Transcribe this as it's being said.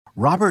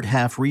Robert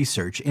Half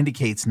research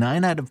indicates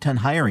 9 out of 10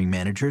 hiring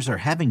managers are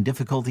having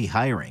difficulty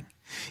hiring.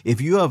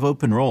 If you have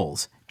open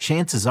roles,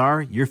 chances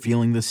are you're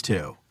feeling this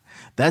too.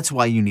 That's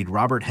why you need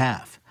Robert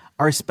Half.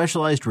 Our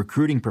specialized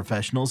recruiting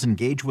professionals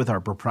engage with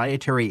our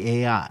proprietary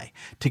AI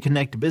to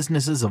connect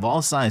businesses of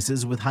all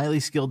sizes with highly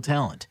skilled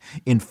talent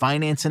in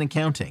finance and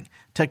accounting,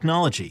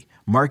 technology,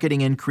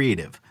 marketing and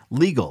creative,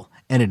 legal,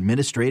 and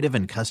administrative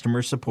and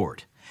customer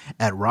support.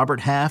 At Robert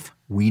Half,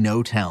 we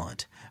know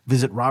talent.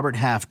 Visit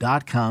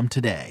roberthalf.com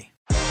today.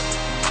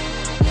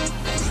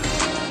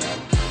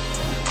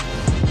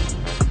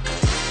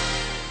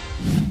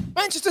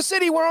 Manchester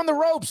City were on the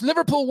ropes.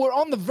 Liverpool were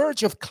on the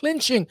verge of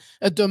clinching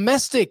a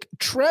domestic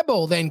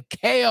treble. Then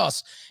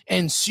chaos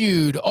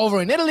ensued.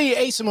 Over in Italy,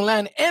 AC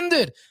Milan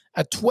ended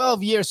a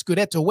 12-year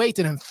Scudetto wait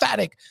in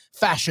emphatic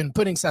fashion,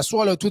 putting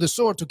Sassuolo to the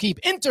sword to keep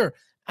Inter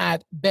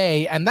at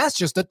bay. And that's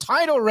just the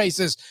title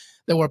races.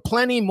 There were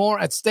plenty more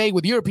at stake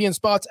with European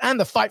spots and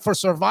the fight for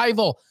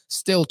survival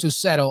still to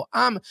settle.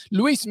 I'm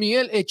Luis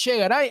Miguel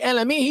Echegaray,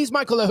 LME. He's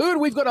Michael Lahoud.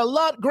 We've got a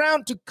lot of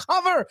ground to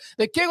cover.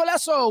 The Que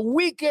Golazo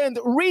weekend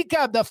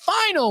recap, the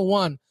final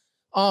one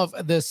of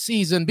the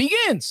season,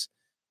 begins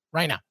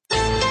right now.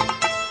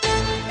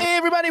 Hey,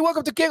 everybody.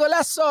 Welcome to Que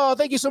Golazo.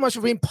 Thank you so much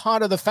for being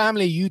part of the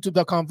family.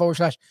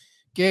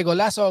 YouTube.com/Que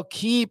Golazo.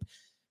 Keep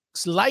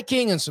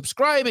liking and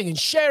subscribing and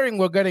sharing.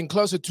 We're getting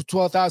closer to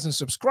 12,000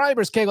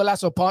 subscribers. Que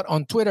Golazo Pod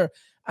on Twitter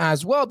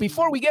as well.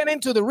 Before we get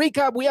into the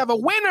recap, we have a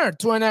winner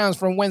to announce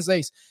from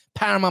Wednesday's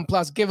Paramount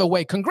Plus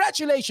giveaway.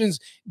 Congratulations,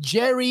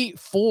 Jerry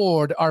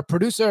Ford. Our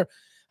producer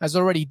has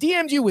already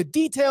DM'd you with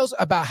details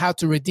about how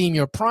to redeem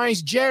your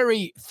prize.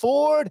 Jerry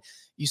Ford,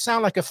 you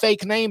sound like a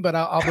fake name, but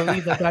I'll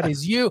believe that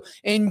is you.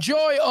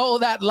 Enjoy all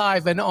that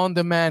live and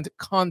on-demand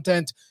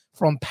content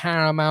from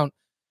Paramount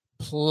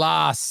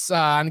Plus.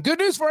 And good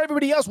news for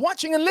everybody else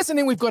watching and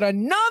listening. We've got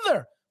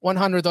another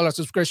 $100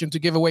 subscription to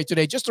give away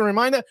today. Just a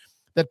reminder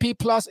that P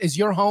Plus is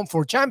your home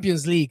for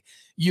Champions League,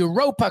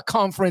 Europa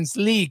Conference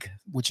League,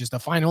 which is the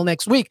final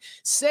next week,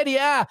 Serie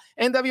A,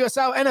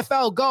 NWSL,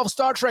 NFL, golf,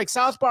 Star Trek,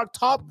 South Park,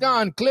 Top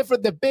Gun,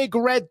 Clifford the Big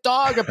Red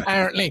Dog,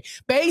 apparently.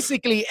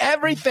 Basically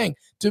everything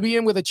to be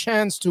in with a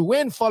chance to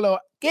win. Follow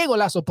Que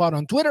Golazo Pod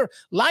on Twitter,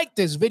 like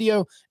this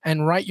video,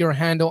 and write your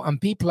handle on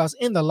P Plus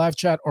in the live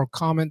chat or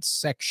comment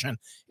section.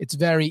 It's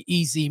very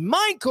easy.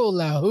 Michael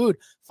Lahoud,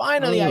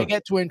 finally I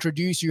get to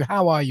introduce you.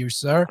 How are you,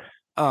 sir?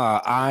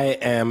 I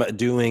am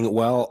doing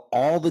well.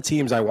 All the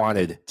teams I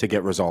wanted to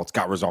get results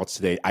got results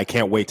today. I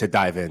can't wait to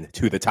dive in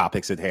to the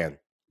topics at hand.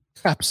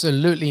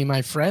 Absolutely,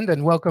 my friend,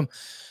 and welcome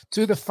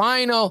to the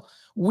final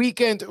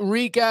weekend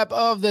recap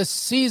of the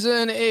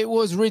season. It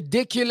was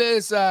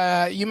ridiculous.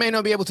 You may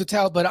not be able to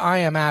tell, but I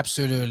am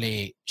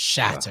absolutely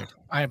shattered.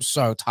 I am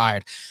so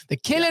tired. The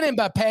Kylian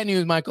Mbappé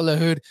news, Michael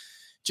Lahoud,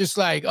 just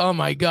like, oh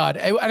my God.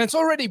 And it's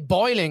already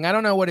boiling. I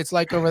don't know what it's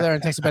like over there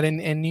in Texas, but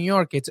in New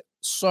York, it's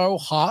so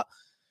hot.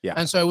 Yeah.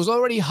 And so it was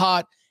already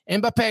hot.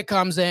 Mbappé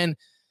comes in.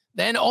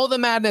 Then all the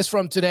madness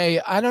from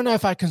today. I don't know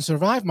if I can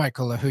survive,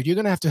 Michael Lahoud. You're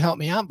going to have to help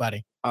me out,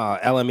 buddy.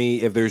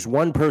 LME, if there's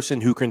one person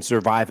who can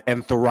survive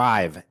and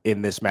thrive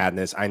in this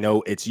madness, I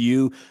know it's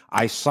you.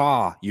 I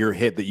saw your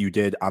hit that you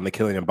did on the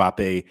Kylian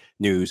Mbappé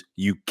news.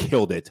 You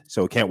killed it.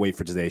 So can't wait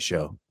for today's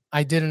show.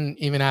 I didn't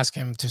even ask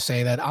him to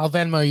say that. I'll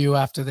Venmo you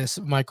after this,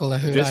 Michael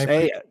Lahoud. Just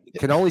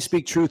can only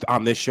speak truth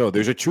on this show.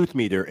 There's a truth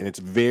meter, and it's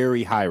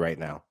very high right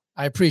now.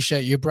 I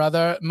appreciate you,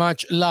 brother.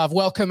 Much love.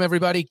 Welcome,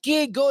 everybody.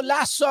 Que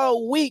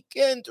Golazo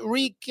weekend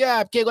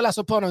recap. Que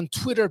Golazo Pod on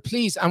Twitter,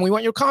 please. And we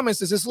want your comments.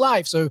 This is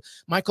live. So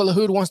Michael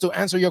Lahoud wants to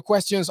answer your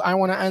questions. I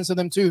want to answer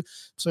them too.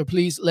 So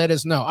please let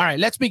us know. All right,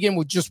 let's begin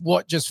with just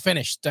what just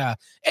finished.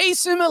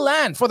 AC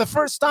Milan, for the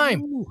first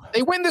time,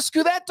 they win the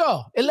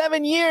Scudetto.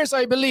 11 years,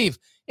 I believe.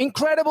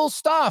 Incredible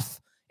stuff.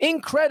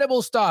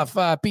 Incredible stuff.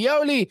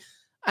 Pioli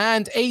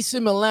and AC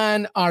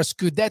Milan are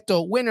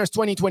Scudetto winners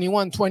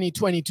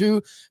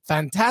 2021-2022.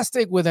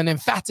 Fantastic, with an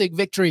emphatic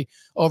victory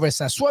over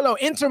Sassuolo.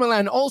 Inter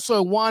Milan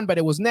also won, but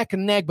it was neck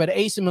and neck. But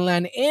AC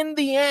Milan, in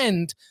the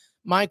end,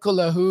 Michael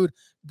Lahoud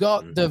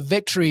got the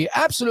victory.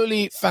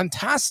 Absolutely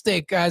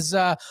fantastic, as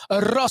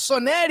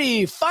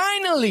Rossoneri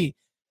finally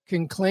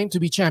can claim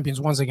to be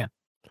champions once again.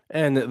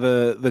 And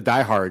the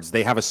diehards,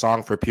 they have a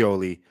song for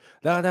Pioli.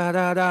 Da da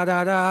da da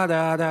da da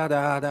da da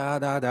da da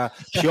da da.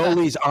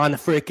 Pioli's on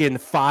freaking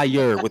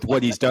fire with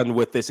what he's done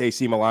with this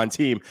AC Milan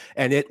team,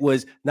 and it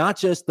was not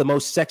just the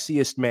most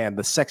sexiest man,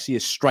 the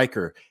sexiest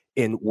striker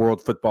in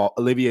world football,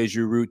 Olivier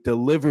Giroud,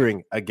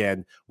 delivering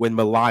again when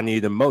Milan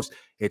needed him most.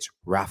 It's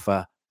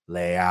Rafa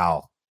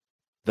Leao,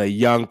 the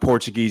young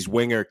Portuguese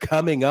winger,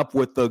 coming up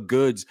with the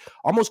goods,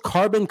 almost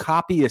carbon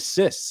copy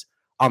assists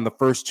on the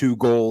first two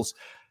goals.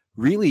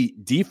 Really,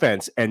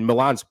 defense and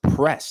Milan's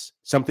press,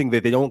 something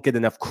that they don't get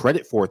enough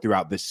credit for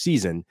throughout this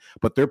season,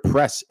 but their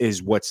press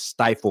is what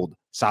stifled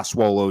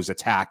Sassuolo's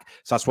attack,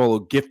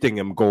 Sassuolo gifting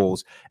them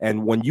goals.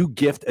 And when you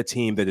gift a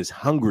team that is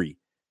hungry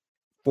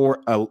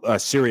for a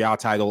Serie A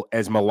title,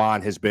 as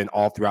Milan has been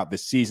all throughout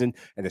this season,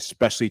 and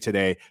especially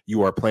today,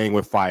 you are playing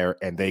with fire,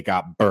 and they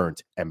got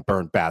burnt and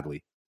burned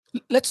badly.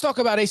 Let's talk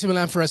about AC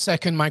Milan for a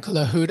second, Michael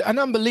Lahoud. An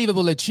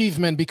unbelievable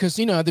achievement because,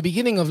 at the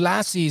beginning of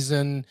last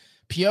season,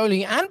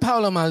 Pioli and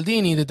Paolo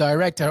Maldini, the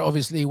director,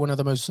 obviously one of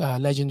the most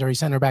legendary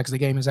center backs the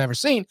game has ever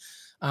seen,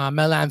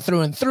 Milan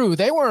through and through,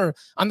 they were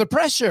under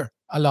pressure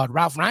a lot.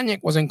 Ralf Rangnick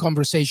was in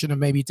conversation of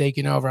maybe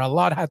taking over. A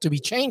lot had to be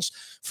changed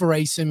for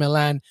AC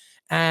Milan.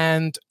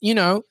 And,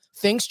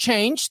 things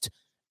changed.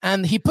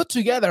 And he put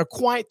together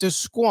quite the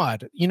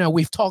squad.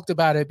 We've talked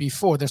about it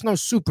before. There's no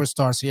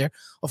superstars here.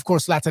 Of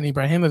course, Zlatan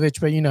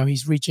Ibrahimovic, but,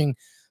 he's reaching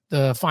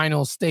the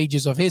final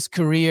stages of his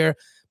career.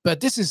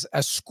 But this is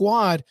a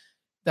squad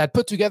that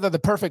put together the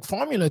perfect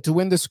formula to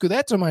win the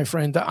Scudetto, my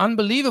friend.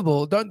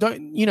 Unbelievable. Don't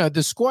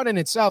the squad in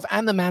itself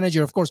and the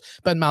manager, of course.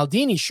 But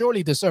Maldini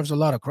surely deserves a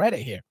lot of credit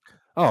here.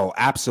 Oh,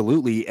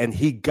 absolutely. And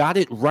he got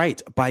it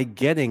right by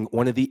getting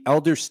one of the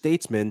elder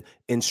statesmen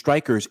in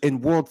strikers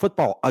in world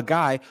football, a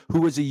guy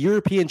who was a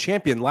European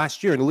champion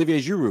last year in Olivier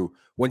Giroud.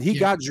 When he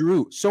got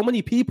Giroud, so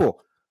many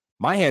people,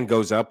 my hand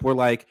goes up. We're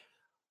like,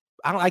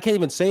 I can't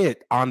even say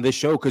it on this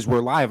show because we're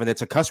live and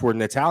it's a cuss word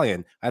in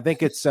Italian. I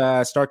think it's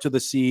starts with a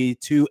C,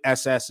 two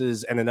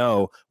SS's and an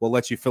O. Will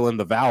let you fill in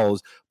the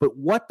vowels. But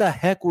what the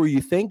heck were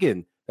you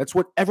thinking? That's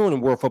what everyone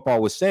in world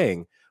football was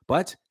saying.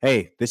 But,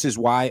 hey, this is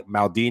why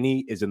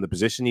Maldini is in the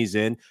position he's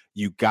in.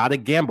 You got to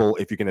gamble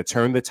if you're going to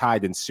turn the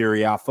tide in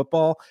Serie A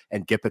football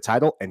and get the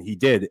title, and he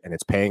did, and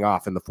it's paying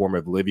off in the form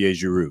of Olivier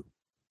Giroud.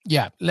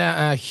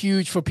 Yeah,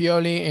 huge for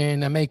Pioli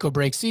in a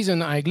make-or-break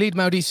season. I agreed,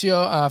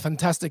 Mauricio.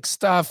 Fantastic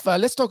stuff.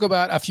 Let's talk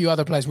about a few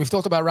other players. We've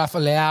talked about Rafa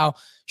Leao,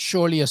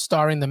 surely a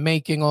star in the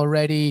making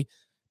already.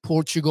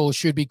 Portugal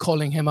should be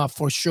calling him up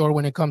for sure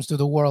when it comes to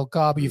the World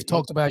Cup. You've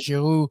talked about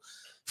Giroud.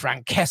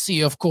 Frank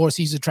Kessie, of course,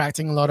 he's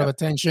attracting a lot of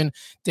attention.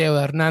 Theo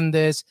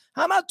Hernandez.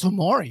 How about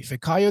Tomori,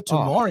 Fikayo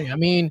Tomori? I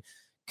mean,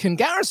 can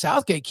Gareth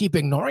Southgate keep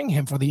ignoring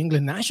him for the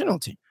England national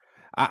team?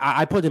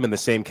 I put him in the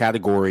same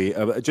category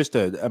of just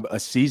a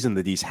season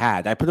that he's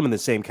had. I put him in the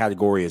same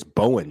category as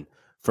Bowen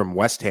from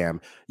West Ham.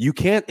 You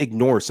can't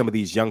ignore some of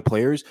these young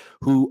players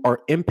who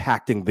are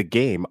impacting the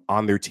game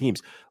on their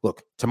teams.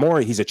 Look,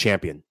 Tomori, he's a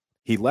champion.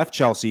 He left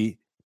Chelsea,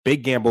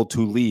 big gamble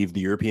to leave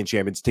the European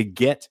champions to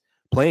get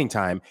playing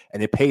time,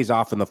 and it pays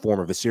off in the form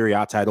of a Serie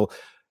A title.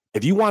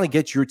 If you want to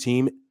get your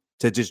team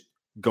to just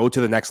go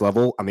to the next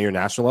level on the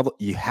international level,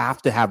 you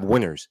have to have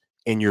winners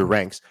in your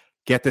ranks.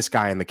 Get this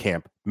guy in the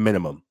camp,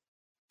 minimum.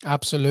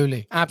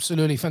 Absolutely.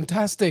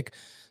 Fantastic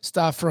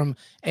stuff from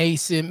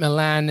AC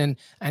Milan.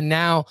 And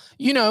now,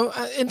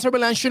 Inter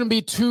Milan shouldn't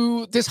be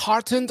too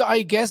disheartened,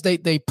 I guess.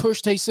 They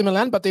pushed AC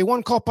Milan, but they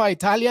won Coppa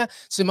Italia.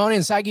 Simone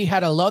Inzaghi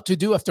had a lot to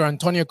do after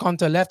Antonio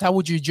Conte left. How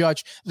would you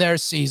judge their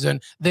season,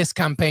 this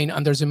campaign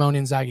under Simone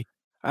Inzaghi?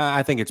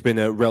 I think it's been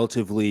a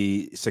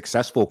relatively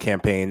successful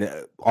campaign,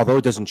 although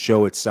it doesn't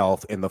show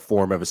itself in the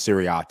form of a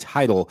Serie A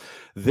title.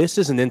 This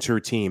is an Inter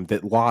team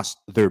that lost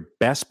their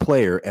best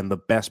player and the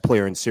best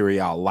player in Serie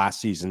A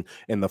last season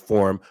in the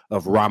form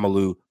of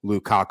Romelu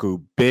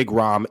Lukaku. Big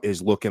Rom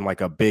is looking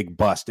like a big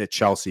bust at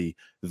Chelsea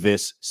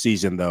this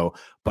season, though.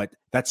 But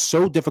that's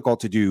so difficult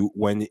to do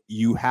when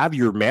you have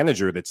your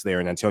manager that's there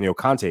in Antonio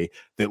Conte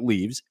that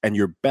leaves and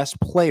your best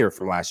player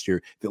from last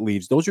year that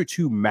leaves. Those are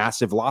two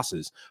massive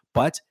losses.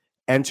 But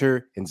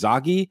enter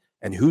Inzaghi,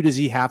 and who does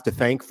he have to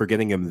thank for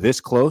getting him this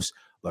close?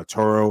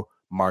 Lautaro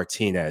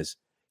Martinez.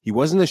 He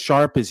wasn't as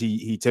sharp as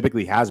he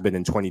typically has been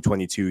in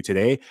 2022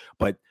 today,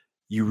 but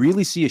you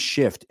really see a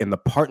shift in the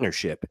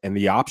partnership and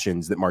the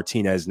options that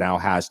Martinez now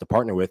has to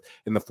partner with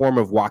in the form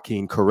of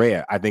Joaquin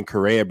Correa. I think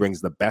Correa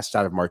brings the best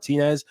out of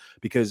Martinez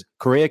because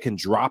Correa can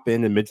drop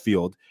in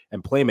midfield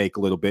and play make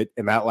a little bit,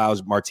 and that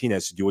allows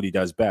Martinez to do what he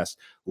does best,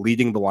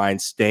 leading the line,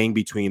 staying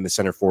between the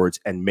center forwards,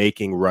 and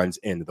making runs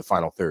into the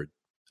final third.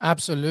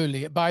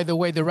 Absolutely. By the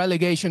way, the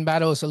relegation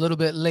battle is a little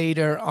bit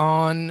later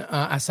on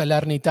as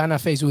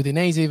Salernitana face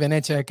Udinese,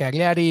 Venezia,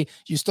 Cagliari.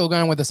 You still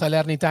going with the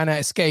Salernitana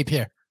escape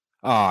here?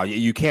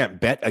 You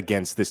can't bet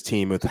against this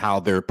team with how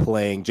they're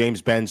playing.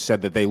 James Bench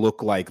said that they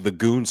look like the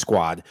Goon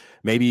Squad,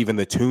 maybe even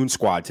the Toon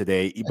Squad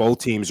today. Both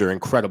teams are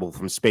incredible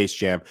from Space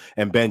Jam.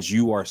 And Bench,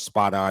 you are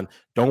spot on.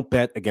 Don't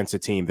bet against a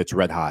team that's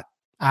red hot.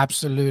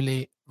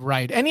 Absolutely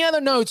right. Any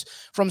other notes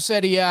from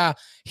Serie A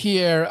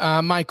here,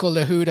 Michael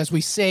Lahoud, as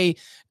we say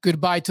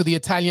goodbye to the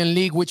Italian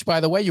League, which, by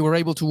the way, you were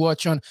able to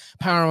watch on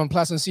Paramount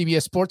Plus and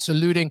CBS Sports,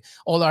 saluting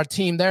all our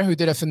team there who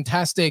did a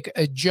fantastic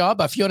job.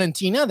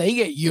 Fiorentina, they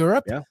get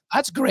Europe. Yeah.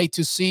 That's great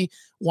to see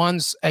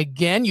once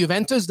again.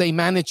 Juventus, they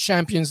manage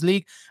Champions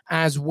League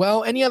as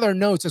well. Any other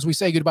notes as we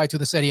say goodbye to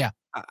the Serie A?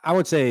 I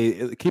would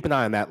say keep an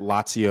eye on that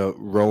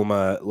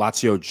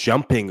Lazio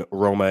jumping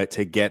Roma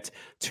to get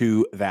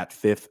to that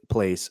fifth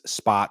place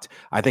spot.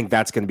 I think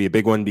that's going to be a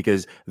big one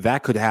because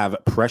that could have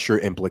pressure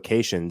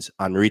implications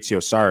on Maurizio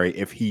Sarri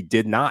if he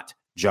did not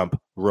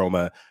jump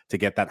Roma to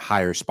get that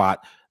higher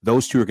spot.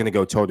 Those two are going to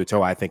go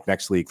toe-to-toe, I think,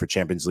 next league for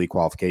Champions League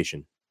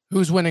qualification.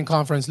 Who's winning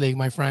Conference League,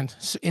 my friend?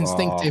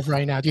 Instinctive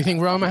right now. Do you think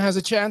Roma has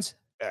a chance?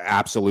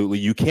 Absolutely.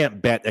 You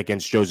can't bet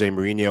against Jose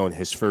Mourinho in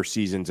his first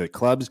seasons at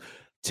clubs.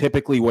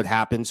 Typically what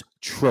happens,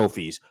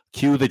 trophies.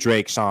 Cue the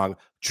Drake song,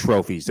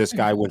 trophies. This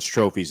guy wins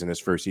trophies in his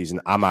first season.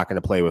 I'm not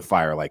going to play with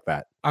fire like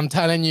that. I'm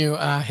telling you,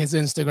 his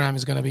Instagram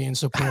is going to be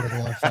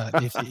insupportable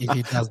if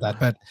he does that.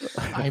 But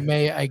I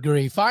may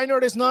agree.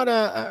 Feyenoord is not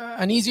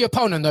an easy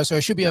opponent, though, so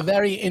it should be a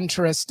very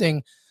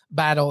interesting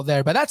battle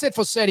there. But that's it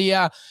for Serie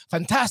A.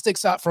 Fantastic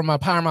stuff from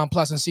Paramount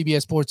Plus and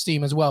CBS Sports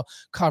team as well,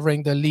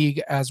 covering the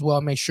league as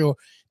well. Make sure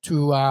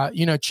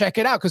to check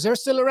it out, because they're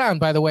still around,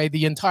 by the way,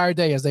 the entire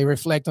day as they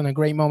reflect on a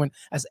great moment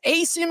as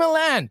AC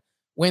Milan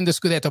win the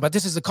Scudetto. But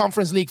this is the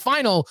Conference League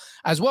final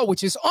as well,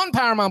 which is on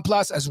Paramount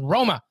Plus as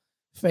Roma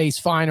face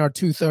Feyenoord,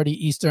 2:30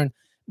 Eastern,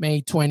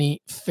 May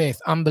 25th.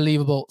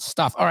 Unbelievable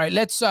stuff. All right,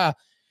 let's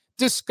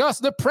discuss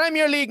the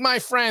Premier League, my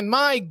friend.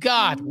 My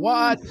God,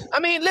 what?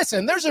 I mean,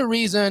 listen, there's a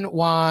reason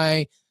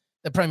why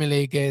the Premier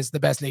League is the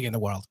best league in the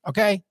world,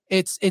 okay?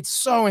 It's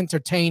so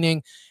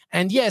entertaining.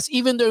 And yes,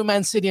 even though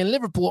Man City and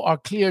Liverpool are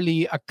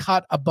clearly a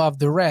cut above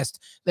the rest,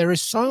 there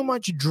is so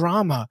much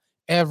drama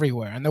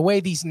everywhere. And the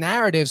way these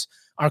narratives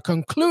are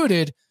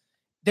concluded,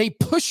 they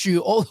push you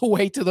all the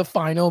way to the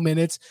final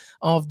minutes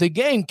of the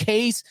game.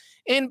 Case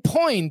in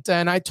point.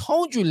 And I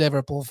told you,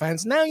 Liverpool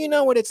fans, now you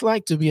know what it's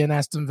like to be an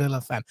Aston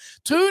Villa fan.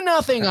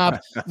 2-0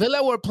 up.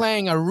 Villa were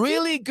playing a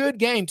really good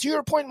game. To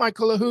your point,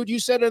 Michael Lahoud, you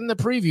said it in the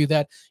preview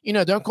that,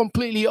 don't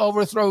completely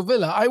overthrow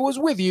Villa. I was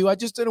with you. I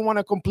just didn't want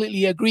to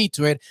completely agree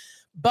to it.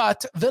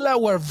 But Villa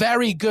were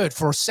very good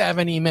for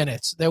 70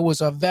 minutes. There was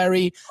a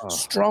very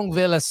strong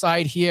Villa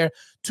side here,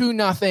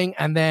 2-0,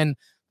 and then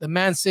the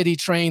Man City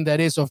train, that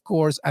is, of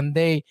course, and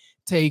they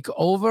take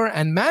over.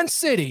 And Man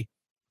City,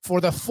 for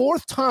the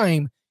fourth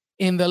time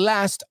in the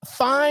last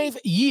 5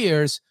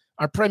 years,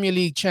 are Premier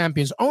League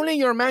champions. Only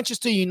your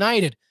Manchester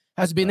United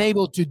has been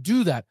able to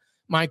do that,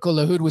 Michael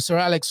Lahoud, with Sir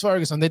Alex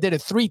Ferguson. They did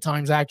it 3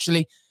 times,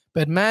 actually.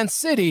 But Man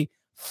City,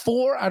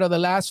 4 out of the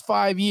last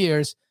 5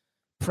 years,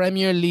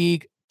 Premier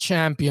League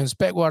champions.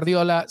 Pep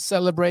Guardiola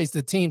celebrates,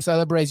 the team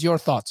celebrates. Your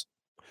thoughts?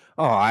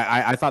 Oh,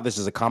 I thought this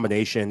is a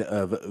combination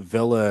of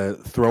Villa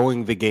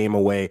throwing the game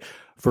away.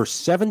 For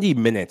 70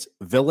 minutes,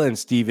 Villa and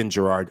Steven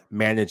Gerrard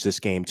managed this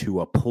game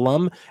to a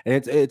plum.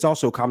 And it's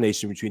also a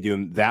combination between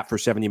doing that for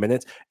 70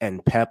 minutes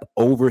and Pep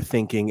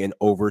overthinking and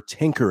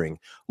over-tinkering.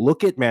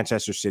 Look at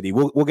Manchester City.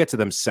 We'll get to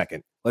them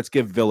second. Let's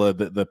give Villa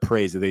the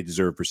praise that they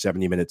deserve for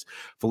 70 minutes.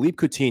 Philippe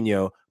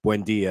Coutinho,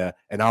 Buendia,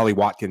 and Ollie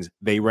Watkins,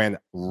 they ran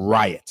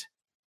riot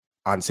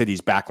on City's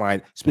backline,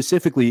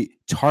 specifically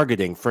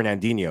targeting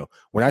Fernandinho.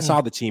 When I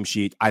saw the team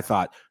sheet, I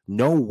thought,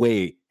 no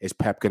way is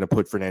Pep going to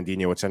put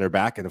Fernandinho at center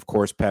back. And of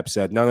course, Pep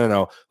said,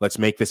 no, let's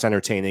make this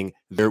entertaining.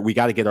 We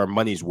got to get our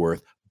money's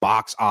worth.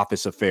 Box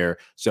office affair.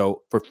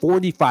 So for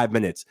 45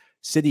 minutes,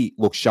 City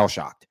looked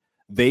shell-shocked.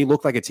 They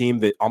looked like a team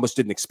that almost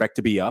didn't expect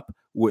to be up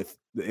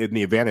in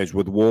the advantage,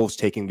 with Wolves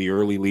taking the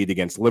early lead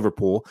against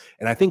Liverpool.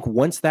 And I think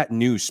once that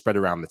news spread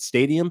around the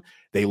stadium,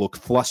 they looked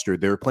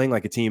flustered. They were playing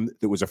like a team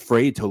that was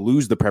afraid to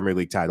lose the Premier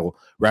League title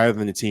rather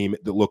than a team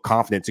that looked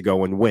confident to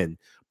go and win.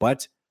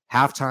 But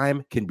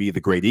halftime can be the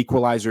great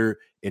equalizer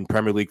in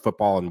Premier League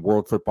football and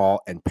world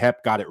football, and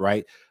Pep got it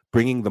right.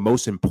 Bringing the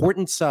most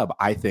important sub,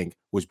 I think,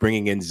 was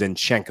bringing in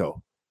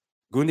Zinchenko.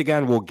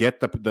 Gundogan will get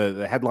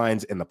the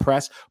headlines in the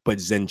press, but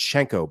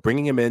Zinchenko,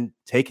 bringing him in,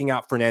 taking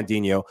out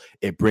Fernandinho,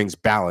 it brings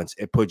balance.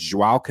 It puts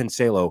Joao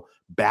Cancelo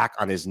back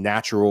on his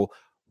natural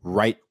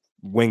right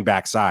wing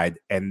back side,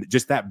 and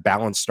just that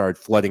balance started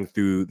flooding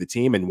through the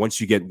team. And once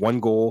you get one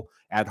goal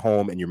at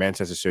home and you're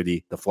Manchester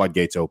City, the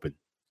floodgates open.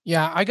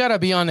 Yeah, I got to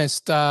be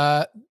honest.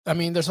 I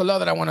mean, there's a lot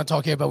that I want to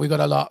talk here, but we got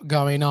a lot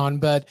going on.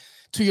 But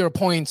to your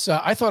points,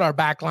 I thought our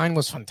back line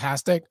was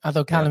fantastic. I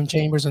thought Callum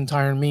Chambers and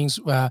Tyrone Mings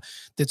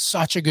did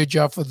such a good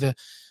job for the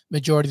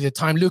majority of the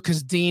time.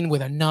 Lucas Dean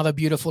with another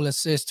beautiful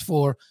assist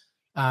for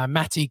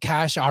Matty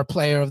Cash, our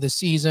player of the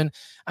season.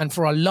 And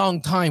for a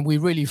long time, we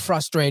really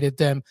frustrated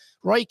them.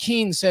 Roy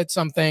Keane said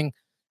something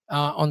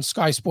on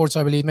Sky Sports,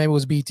 I believe. Maybe it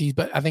was BT,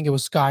 but I think it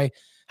was Sky.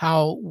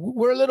 How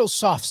we're a little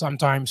soft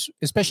sometimes,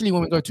 especially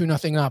when we go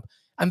 2-0 up.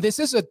 And this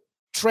is a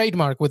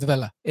trademark with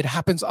Villa. It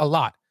happens a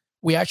lot.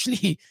 We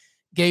actually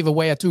gave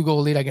away a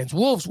 2-goal lead against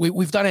Wolves.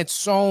 We've done it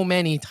so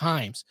many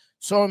times.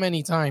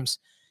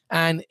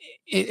 And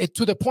it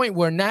to the point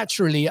where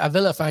naturally a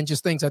Villa fan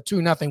just thinks at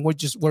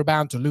 2-0, we're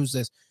bound to lose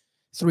this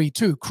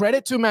 3-2.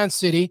 Credit to Man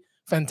City.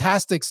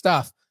 Fantastic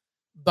stuff.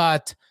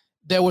 But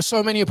there were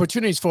so many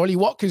opportunities for Ollie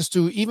Watkins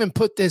to even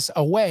put this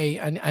away,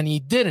 and he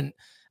didn't.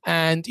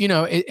 And,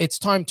 it's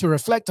time to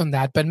reflect on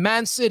that. But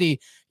Man City,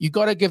 you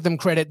got to give them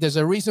credit. There's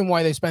a reason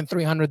why they spent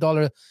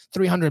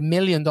 $300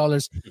 million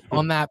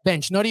on that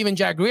bench. Not even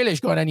Jack Grealish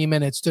got any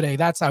minutes today.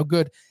 That's how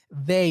good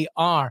they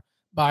are,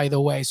 by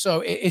the way.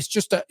 So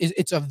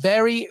it's a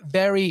very,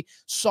 very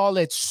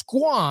solid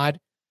squad.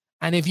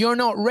 And if you're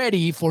not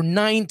ready for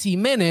 90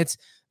 minutes,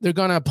 they're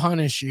going to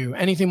punish you.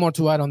 Anything more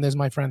to add on this,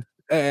 my friend?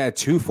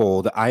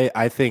 Twofold.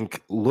 I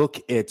think, look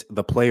at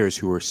the players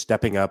who are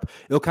stepping up.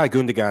 Ilkay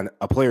Gundogan,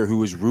 a player who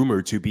was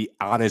rumored to be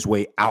on his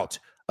way out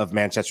of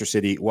Manchester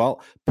City.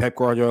 Well, Pep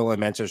Guardiola and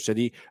Manchester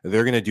City,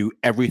 they're going to do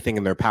everything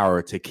in their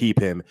power to keep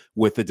him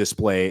with the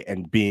display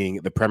and being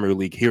the Premier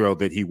League hero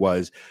that he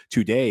was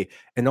today.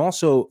 And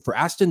also for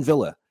Aston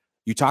Villa,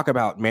 You talk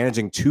about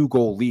managing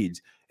 2-goal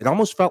leads. It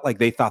almost felt like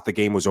they thought the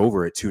game was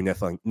over at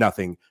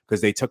 2-0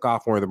 because they took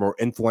off one of the more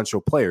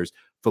influential players,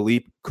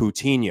 Philippe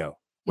Coutinho.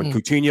 When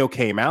Coutinho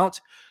came out,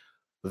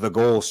 the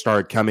goals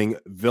started coming.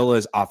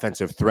 Villa's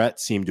offensive threat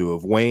seemed to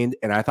have waned,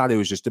 and I thought it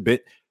was just a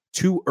bit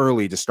too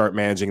early to start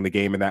managing the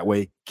game in that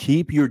way.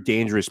 Keep your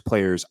dangerous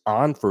players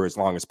on for as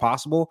long as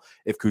possible.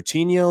 If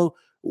Coutinho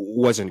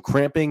wasn't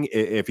cramping,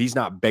 if he's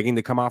not begging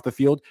to come off the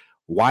field,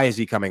 why is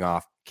he coming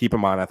off? Keep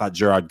him on. I thought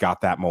Gerrard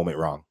got that moment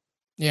wrong.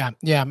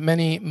 Yeah,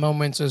 many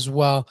moments as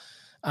well.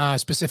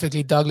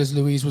 Specifically, Douglas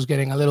Luiz was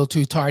getting a little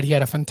too tired. He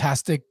had a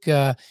fantastic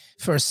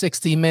first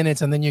 60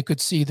 minutes, and then you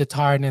could see the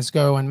tiredness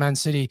go. And Man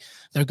City,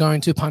 they're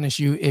going to punish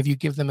you. If you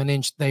give them an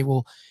inch, they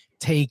will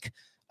take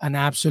an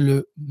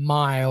absolute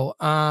mile.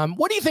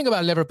 What do you think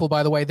about Liverpool,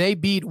 by the way? They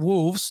beat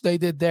Wolves. They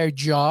did their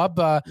job.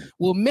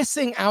 Will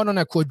missing out on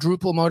a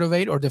quadruple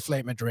motivate or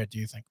deflate Madrid, do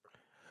you think?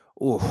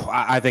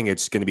 I think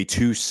it's going to be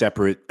two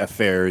separate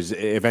affairs.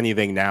 If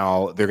anything,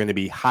 now they're going to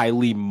be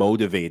highly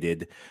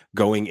motivated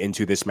going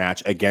into this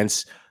match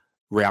against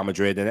Real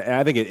Madrid. And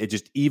I think it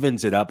just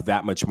evens it up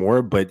that much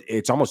more, but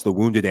it's almost the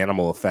wounded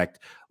animal effect.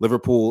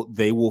 Liverpool,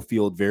 they will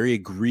feel very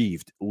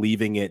aggrieved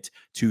leaving it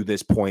to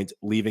this point,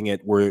 leaving it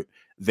where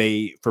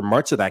they, for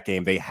much of that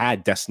game, they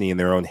had destiny in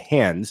their own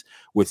hands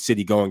with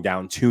City going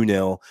down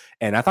 2-0.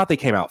 And I thought they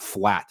came out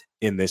flat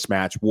in this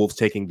match. Wolves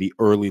taking the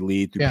early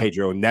lead through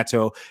Pedro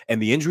Neto,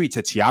 and the injury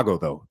to Thiago,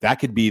 though, that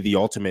could be the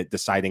ultimate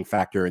deciding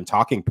factor and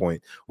talking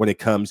point when it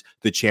comes to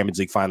the Champions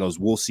League finals.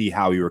 We'll see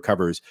how he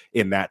recovers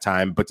in that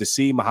time. But to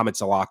see Mohamed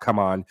Salah come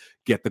on,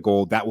 get the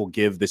goal, that will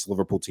give this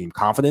Liverpool team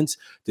confidence.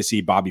 To see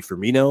Bobby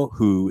Firmino,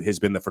 who has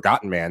been the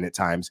forgotten man at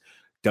times,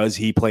 does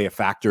he play a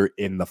factor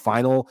in the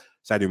final?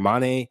 Sadio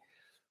Mane,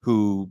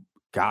 who,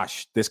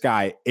 gosh, this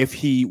guy, if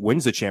he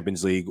wins the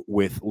Champions League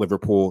with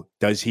Liverpool,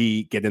 does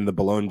he get in the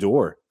Ballon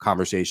d'Or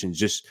conversations?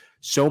 Just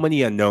so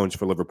many unknowns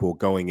for Liverpool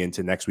going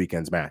into next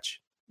weekend's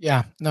match.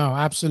 Yeah, no,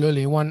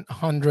 absolutely.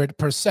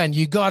 100%.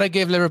 You got to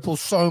give Liverpool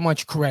so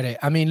much credit.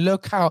 I mean,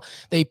 look how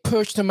they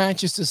pushed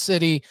Manchester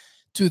City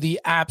to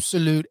the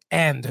absolute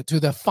end,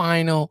 to the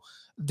final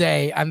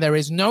day. And there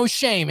is no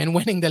shame in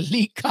winning the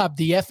League Cup,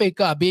 the FA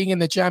Cup, being in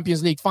the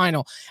Champions League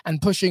final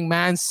and pushing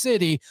Man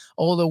City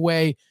all the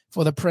way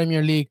for the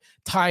Premier League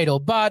title.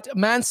 But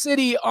Man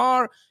City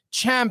are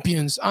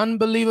champions.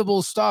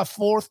 Unbelievable stuff.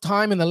 4th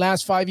time in the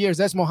last 5 years.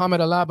 That's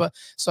Mohamed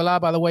Salah,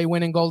 by the way,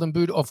 winning Golden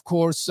Boot. Of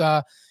course,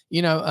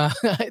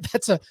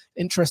 that's an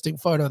interesting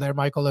photo there,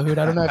 Michael Lahoud.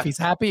 I don't know if he's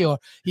happy or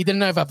he didn't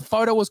know if a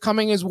photo was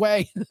coming his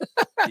way.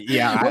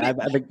 Yeah,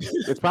 I think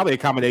it's probably a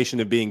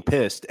combination of being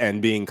pissed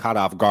and being caught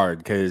off guard,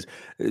 because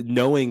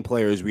knowing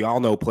players, we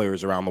all know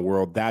players around the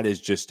world, that is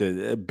just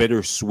a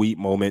bittersweet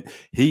moment.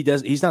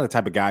 He's not the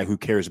type of guy who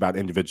cares about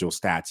individual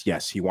stats.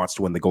 Yes, he wants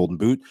to win the Golden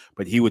Boot,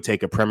 but he would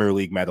take a Premier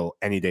League medal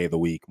any day of the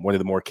week. One of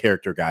the more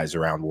character guys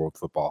around world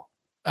football.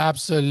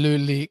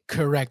 Absolutely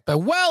correct. But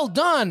well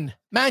done,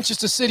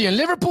 Manchester City and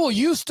Liverpool.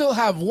 You still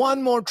have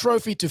one more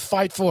trophy to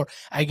fight for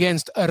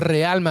against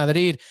Real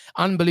Madrid.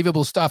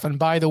 Unbelievable stuff. And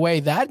by the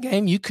way, that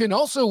game you can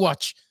also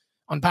watch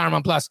on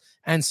Paramount Plus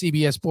and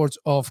CBS Sports.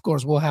 Of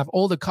course, we'll have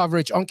all the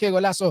coverage on Que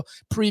Golazo,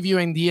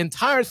 previewing the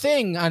entire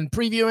thing and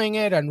previewing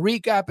it and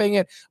recapping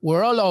it.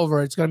 We're all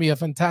over. It's going to be a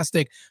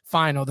fantastic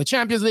final. The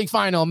Champions League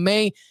final,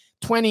 May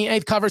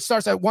 28th. Coverage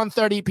starts at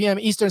 1:30 p.m.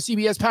 Eastern,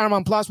 CBS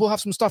Paramount Plus. We'll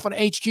have some stuff on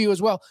HQ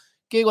as well.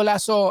 Que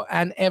Golazo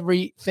and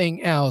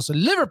everything else.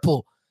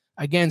 Liverpool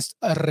against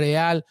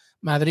Real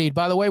Madrid.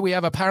 By the way, we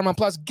have a Paramount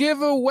Plus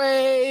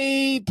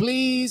giveaway.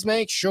 Please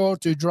make sure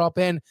to drop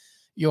in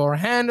your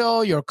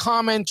handle, your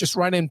comment, just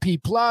write in P+,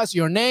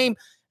 your name,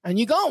 and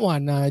you got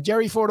one.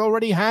 Jerry Ford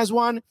already has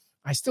one.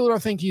 I still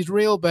don't think he's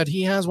real, but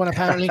he has one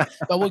apparently.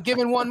 But we're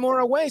giving one more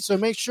away, so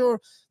make sure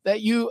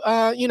that you,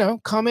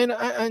 come in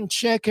and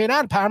check it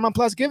out. Paramount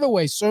Plus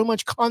giveaway, so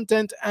much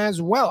content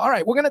as well. All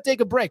right, we're going to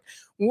take a break.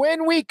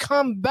 When we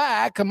come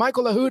back,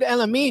 Michael Lahoud,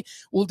 LME,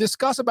 will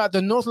discuss about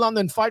the North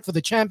London fight for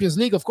the Champions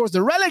League. Of course,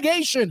 the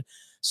relegation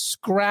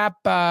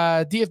scrap,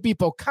 DFB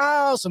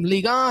Pokal, some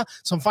Liga,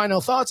 some final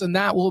thoughts, and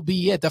that will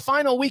be it. The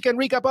final weekend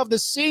recap of the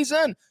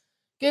season.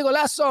 Que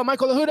Golazo,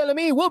 Michael Lahoud,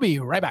 LME. We'll be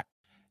right back.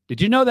 Did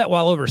you know that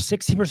while over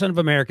 60% of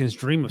Americans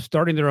dream of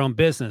starting their own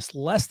business,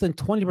 less than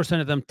 20%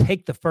 of them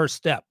take the first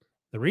step?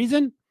 The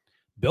reason?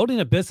 Building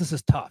a business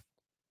is tough.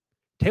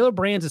 Taylor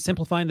Brands is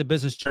simplifying the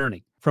business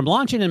journey. From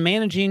launching and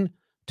managing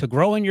to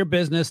growing your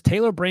business,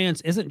 Taylor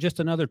Brands isn't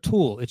just another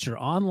tool. It's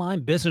your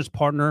online business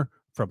partner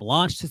from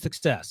launch to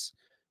success.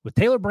 With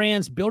Taylor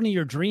Brands, building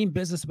your dream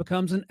business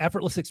becomes an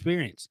effortless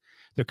experience.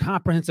 Their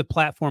comprehensive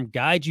platform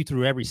guides you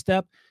through every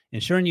step,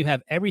 ensuring you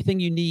have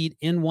everything you need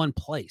in one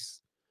place.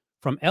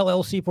 From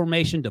LLC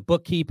formation to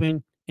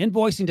bookkeeping,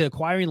 invoicing to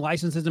acquiring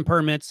licenses and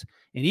permits,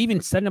 and even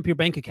setting up your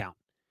bank account,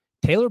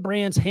 Taylor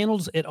Brands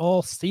handles it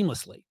all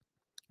seamlessly.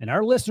 And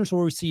our listeners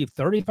will receive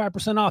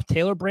 35% off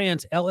Taylor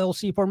Brands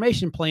LLC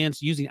formation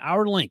plans using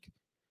our link,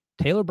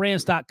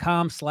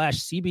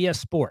 taylorbrands.com/CBS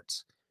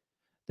Sports.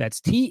 That's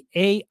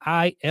TAILORBRANDS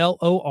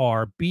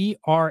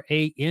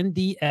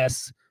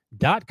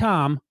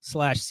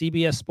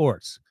progressive.com/CBS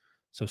Sports.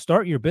 So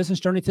start your business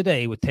journey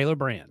today with Tailor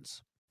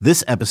Brands.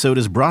 This episode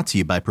is brought to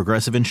you by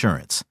Progressive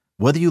Insurance.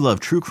 Whether you love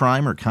true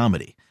crime or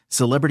comedy,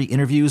 celebrity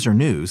interviews or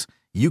news,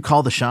 you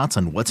call the shots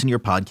on what's in your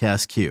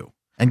podcast queue.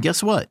 And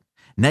guess what?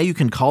 Now you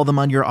can call them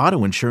on your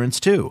auto insurance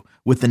too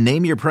with the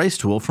Name Your Price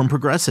tool from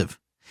Progressive.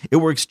 It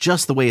works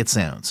just the way it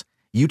sounds.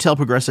 You tell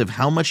Progressive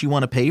how much you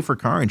want to pay for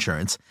car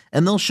insurance,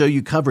 and they'll show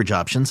you coverage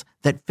options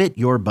that fit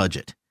your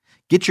budget.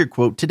 Get your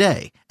quote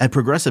today at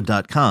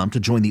Progressive.com to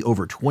join the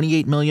over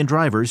 28 million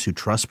drivers who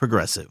trust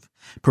Progressive.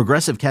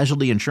 Progressive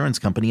Casualty Insurance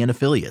Company and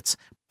Affiliates.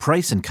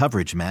 Price and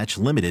coverage match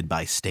limited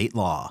by state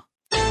law.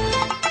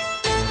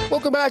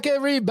 Welcome back,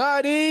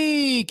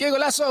 everybody. Que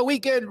Golazo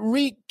Weekend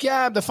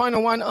Recap, the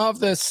final one of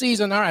the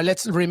season. All right,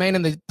 let's remain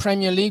in the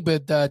Premier League,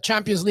 but the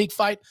Champions League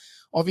fight.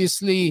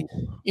 Obviously,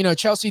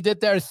 Chelsea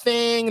did their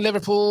thing,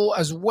 Liverpool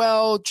as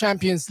well,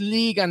 Champions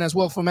League, and as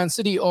well for Man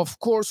City, of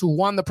course, who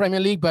won the Premier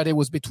League, but it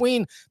was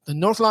between the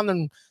North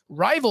London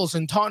rivals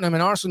in Tottenham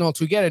and Arsenal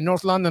to get it.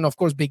 North London, of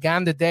course,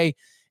 began the day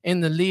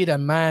in the lead,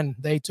 and man,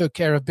 they took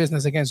care of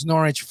business against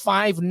Norwich,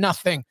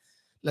 5-0.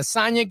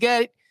 Lasagna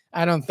Gate,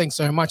 I don't think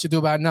so. Much ado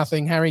about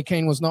nothing. Harry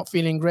Kane was not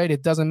feeling great.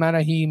 It doesn't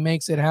matter. He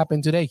makes it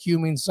happen today.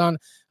 Heung-min Son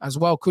as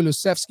well.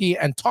 Kulusevski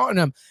and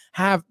Tottenham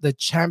have the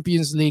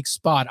Champions League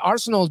spot.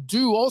 Arsenal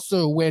do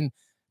also win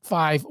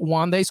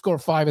 5-1. They score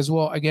 5 as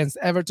well against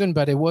Everton,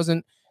 but it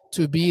wasn't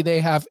to be. They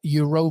have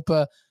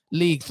Europa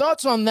League.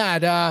 Thoughts on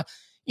that? I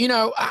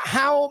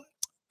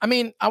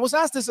was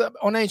asked this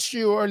on HQ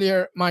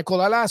earlier,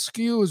 Michael. I'll ask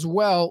you as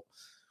well.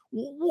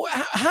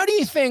 How do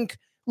you think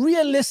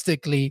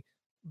realistically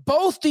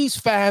both these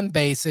fan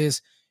bases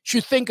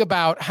should think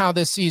about how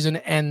this season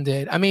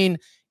ended? I mean,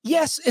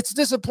 yes, it's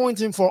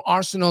disappointing for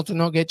Arsenal to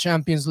not get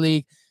Champions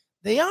League.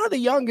 They are the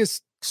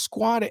youngest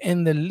squad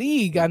in the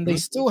league, and they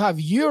still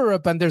have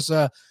Europe, and there's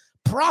a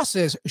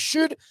process.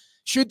 Should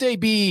they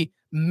be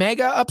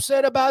mega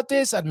upset about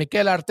this at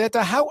Mikel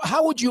Arteta?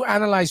 How would you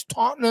analyze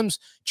Tottenham's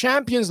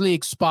Champions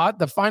League spot,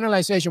 the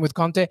finalization with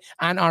Conte,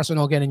 and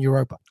Arsenal getting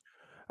Europa?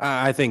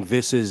 I think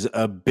this is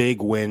a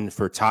big win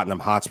for Tottenham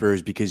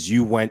Hotspurs because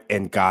you went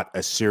and got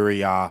a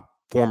Serie A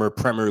former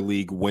Premier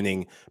League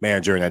winning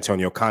manager in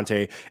Antonio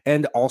Conte.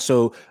 And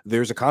also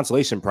there's a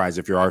consolation prize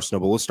if you're Arsenal,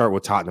 but let's start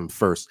with Tottenham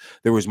first.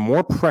 There was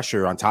more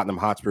pressure on Tottenham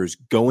Hotspurs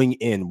going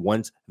in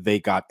once they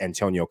got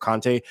Antonio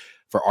Conte.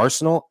 For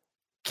Arsenal,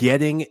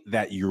 getting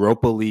that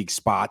Europa League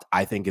spot,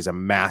 I think, is a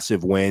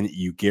massive win.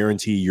 You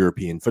guarantee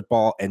European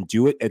football and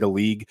do it at a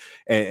league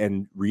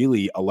and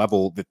really a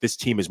level that this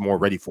team is more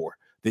ready for.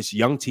 This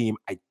young team,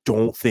 I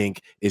don't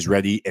think, is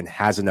ready and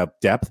has enough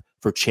depth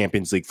for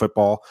Champions League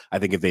football. I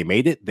think if they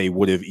made it, they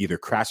would have either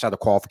crashed out of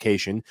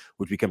qualification,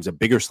 which becomes a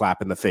bigger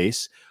slap in the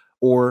face,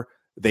 or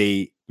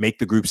they make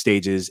the group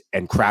stages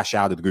and crash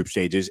out of the group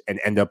stages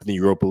and end up in the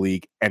Europa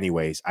League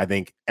anyways. I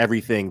think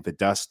the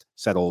dust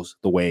settles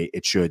the way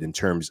it should in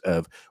terms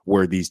of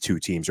where these two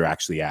teams are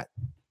actually at.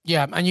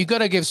 Yeah, and you got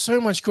to give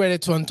so much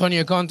credit to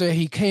Antonio Conte.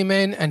 He came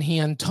in and he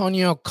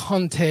Antonio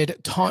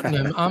Conte'd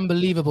Tottenham.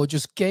 Unbelievable.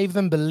 Just gave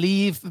them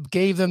belief,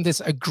 gave them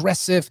this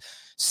aggressive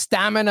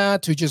stamina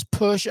to just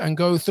push and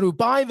go through.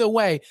 By the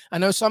way, I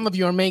know some of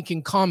you are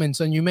making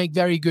comments and you make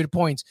very good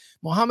points.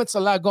 Mohamed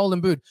Salah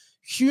Golden Boot.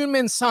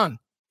 Heung-min Son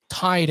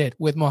tied it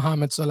with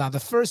Mohamed Salah, the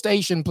first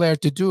Asian player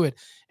to do it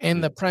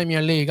in the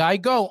Premier League. I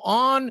go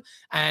on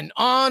and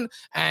on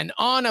and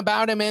on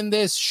about him in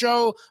this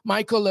show,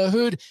 Michael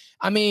Lahoud.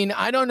 I mean,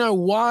 I don't know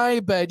why,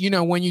 but,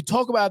 when you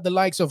talk about the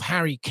likes of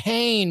Harry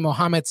Kane,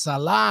 Mohamed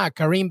Salah,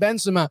 Karim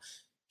Benzema,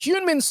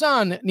 Heung-min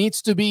Son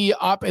needs to be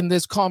up in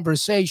this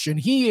conversation.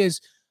 He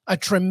is a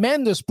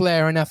tremendous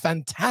player and a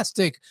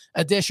fantastic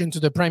addition to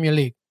the Premier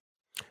League.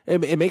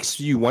 It makes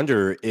you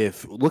wonder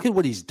look at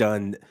what he's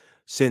done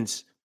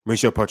since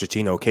Mauricio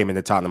Pochettino came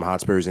into Tottenham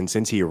Hotspurs, and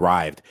since he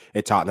arrived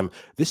at Tottenham,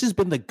 this has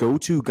been the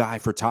go-to guy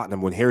for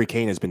Tottenham when Harry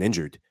Kane has been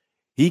injured.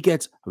 He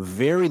gets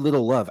very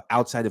little love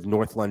outside of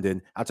North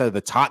London, outside of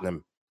the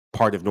Tottenham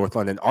part of North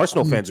London.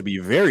 Arsenal fans would be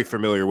very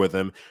familiar with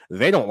him.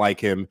 They don't like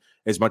him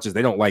as much as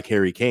they don't like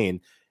Harry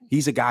Kane.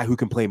 He's a guy who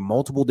can play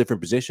multiple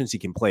different positions. He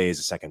can play as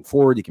a second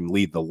forward. He can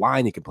lead the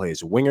line. He can play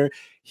as a winger.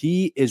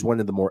 He is one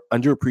of the more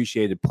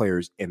underappreciated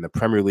players in the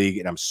Premier League,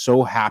 and I'm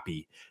so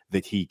happy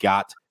that he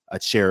got a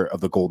share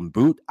of the Golden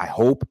Boot. I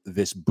hope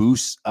this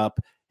boosts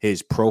up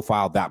his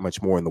profile that much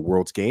more in the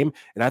world's game.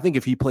 And I think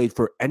if he played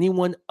for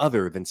anyone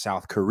other than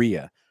South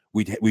Korea,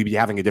 we'd be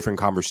having a different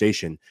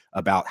conversation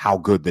about how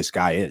good this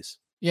guy is.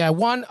 Yeah,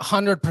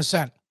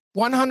 100%.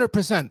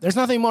 100%. There's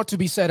nothing more to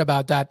be said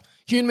about that.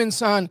 Heung-min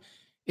Son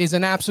is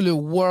an absolute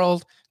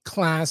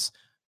world-class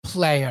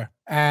player.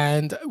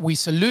 And we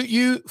salute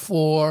you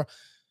for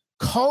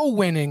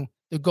co-winning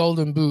the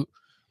Golden Boot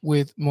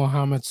with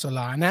Mohamed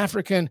Salah, an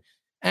African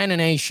and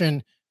an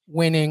Asian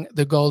winning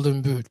the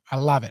Golden Boot. I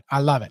love it. I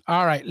love it.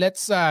 All right,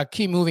 let's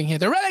keep moving here.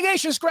 The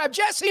relegation scrap,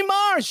 Jesse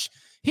Marsch.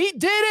 He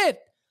did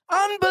it.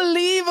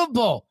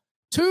 Unbelievable.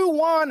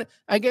 2-1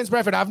 against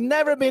Brentford. I've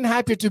never been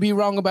happier to be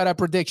wrong about a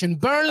prediction.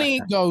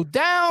 Burnley go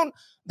down.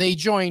 They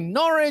join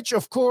Norwich,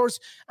 of course,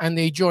 and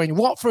they join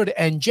Watford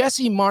and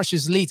Jesse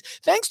Marsh's Leeds.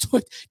 Thanks to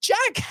it.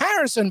 Jack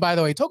Harrison, by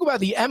the way, talk about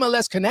the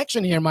MLS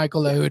connection here,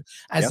 Michael Lahoud,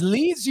 as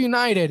Leeds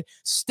United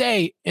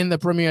stay in the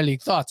Premier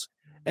League. Thoughts?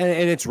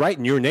 And it's right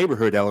in your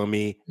neighborhood,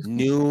 LME.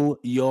 New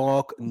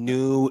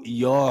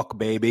York,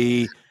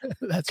 baby.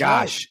 That's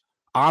Gosh. Right.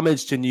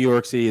 Homage to New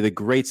York City, the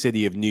great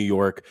city of New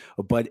York,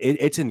 but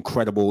it's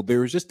incredible.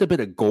 There's just a bit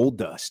of gold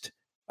dust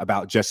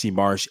about Jesse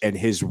Marsh and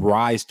his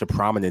rise to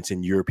prominence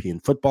in European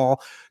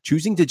football,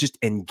 choosing to just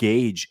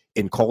engage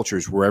in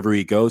cultures wherever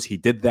he goes. He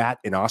did that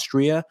in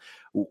Austria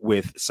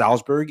with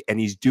Salzburg, and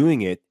he's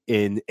doing it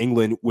in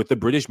England with the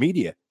British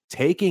media,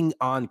 taking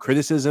on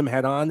criticism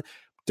head on,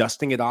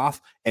 dusting it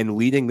off, and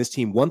leading this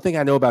team. One thing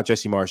I know about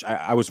Jesse Marsh,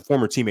 I was a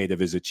former teammate of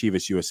his at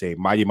Chivas USA,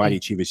 mighty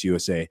Chivas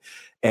USA.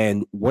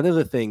 And one of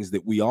the things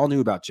that we all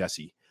knew about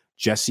Jesse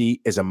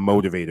is a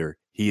motivator.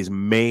 He is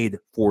made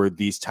for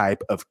these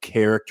type of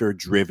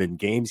character-driven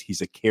games.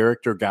 He's a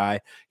character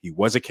guy. He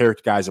was a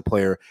character guy as a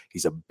player.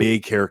 He's a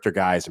big character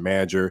guy as a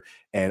manager.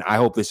 And I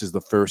hope this is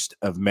the first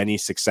of many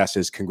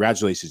successes.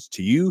 Congratulations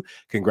to you.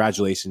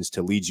 Congratulations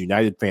to Leeds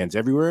United fans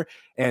everywhere.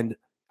 And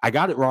I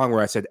got it wrong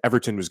where I said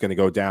Everton was going to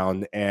go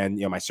down, and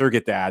my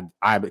surrogate dad.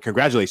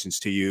 Congratulations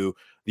to you,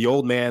 the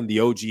old man, the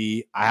OG.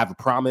 I have a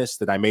promise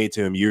that I made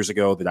to him years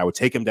ago that I would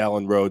take him to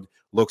Ellen Road.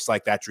 Looks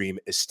like that dream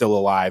is still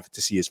alive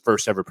to see his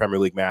first ever Premier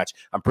League match.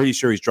 I'm pretty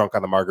sure he's drunk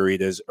on the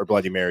margaritas or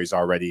Bloody Marys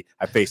already.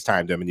 I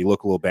FaceTimed him, and he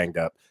looked a little banged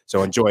up.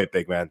 So enjoy it,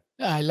 big man.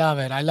 I love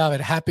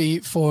it. Happy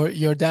for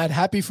your dad.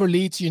 Happy for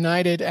Leeds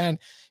United and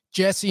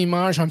Jesse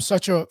Marsh. I'm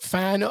such a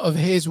fan of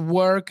his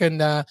work, and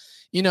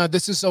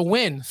this is a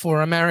win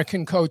for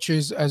American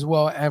coaches as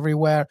well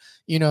everywhere.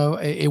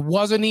 It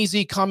wasn't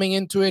easy coming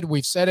into it.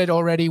 We've said it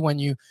already. When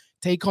you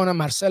take on a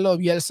Marcelo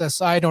Bielsa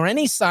side or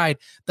any side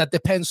that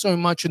depends so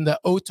much on the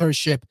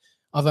authorship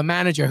of a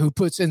manager who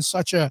puts in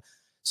such a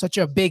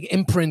big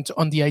imprint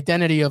on the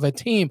identity of a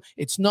team,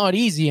 it's not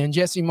easy. And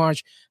Jesse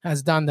Marsh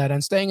has done that.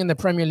 And staying in the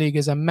Premier League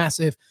is a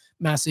massive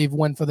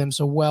win for them.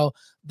 So well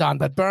done.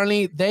 But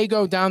Burnley, they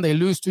go down, they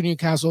lose to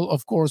Newcastle,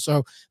 of course.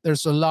 So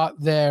there's a lot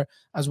there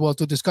as well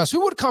to discuss.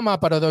 Who would come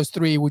up out of those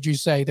three, would you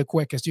say, the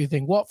quickest, do you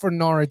think? Watford,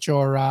 Norwich,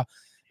 or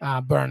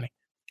Burnley?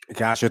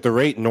 Gosh, at the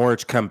rate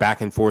Norwich come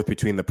back and forth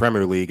between the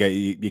Premier League,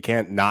 you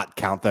can't not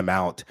count them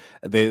out.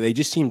 They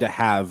just seem to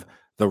have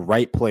the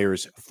right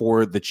players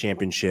for the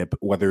championship,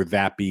 whether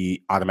that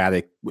be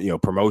automatic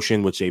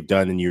promotion, which they've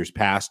done in years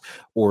past,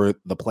 or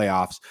the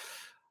playoffs.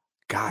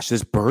 Gosh,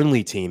 this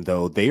Burnley team,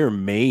 though, they are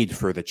made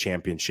for the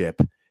championship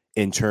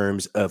in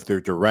terms of their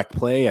direct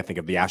play. I think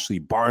of the Ashley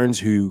Barnes,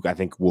 who I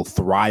think will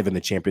thrive in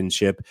the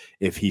championship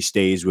if he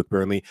stays with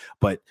Burnley.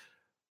 But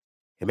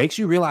it makes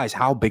you realize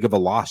how big of a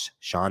loss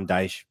Sean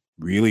Dyche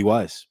really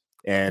was.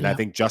 And I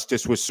think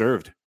justice was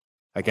served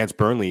against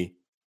Burnley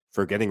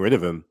for getting rid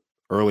of him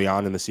early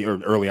on in the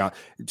season, or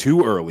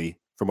too early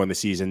from when the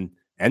season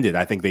ended.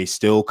 I think they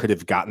still could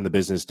have gotten the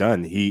business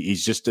done.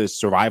 He's just a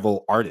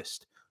survival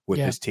artist with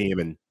his team,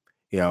 and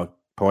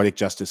poetic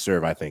justice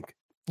served, I think.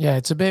 Yeah,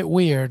 it's a bit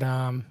weird,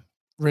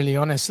 really,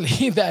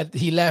 honestly, that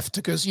he left,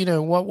 because,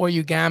 what were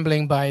you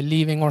gambling by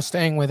leaving or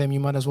staying with him? You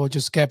might as well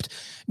just kept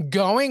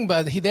going,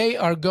 but they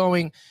are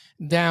going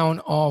down,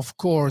 of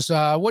course.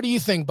 What do you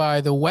think,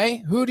 by the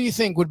way? Who do you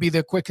think would be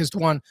the quickest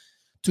one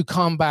to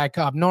come back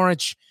up?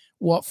 Norwich,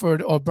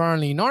 Watford, or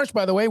Burnley? Norwich,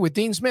 by the way, with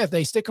Dean Smith,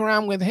 they stick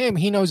around with him.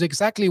 He knows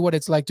exactly what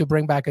it's like to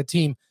bring back a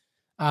team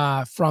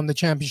from the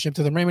Championship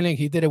to the Premier League.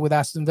 He did it with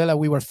Aston Villa.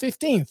 We were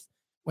 15th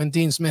when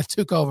Dean Smith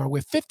took over. We're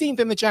 15th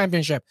in the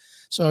Championship.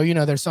 So,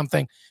 there's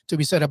something to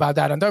be said about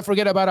that. And don't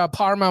forget about our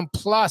Paramount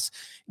Plus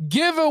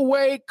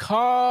giveaway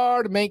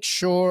card. Make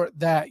sure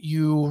that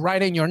you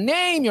write in your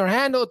name, your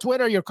handle,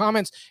 Twitter, your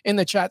comments in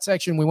the chat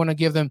section. We want to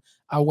give them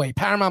away.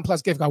 Paramount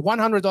Plus gift card,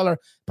 $100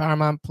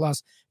 Paramount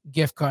Plus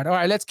gift card. All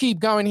right, let's keep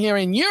going here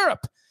in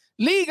Europe.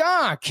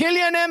 Liga,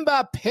 Kylian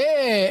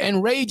Mbappe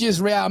enrages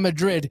Real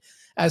Madrid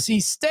as he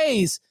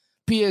stays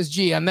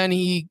PSG, and then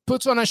he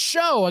puts on a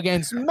show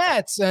against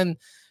Metz, and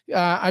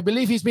I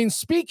believe he's been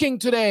speaking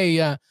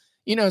today,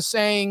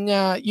 saying,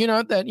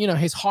 that,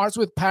 his heart's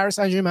with Paris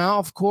Saint-Germain,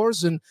 of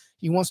course, and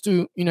he wants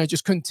to,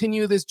 just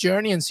continue this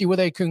journey and see where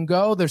they can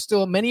go. There's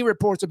still many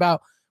reports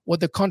about what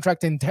the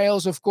contract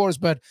entails, of course,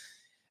 but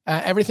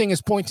everything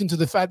is pointing to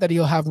the fact that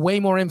he'll have way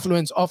more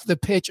influence off the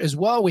pitch as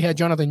well. We had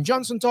Jonathan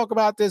Johnson talk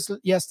about this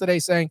yesterday,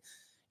 saying,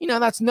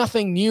 that's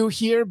nothing new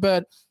here,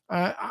 but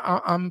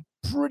I'm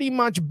pretty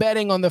much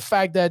betting on the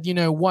fact that,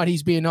 what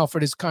he's being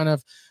offered is kind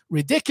of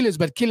ridiculous.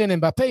 But Kylian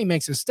Mbappe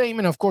makes a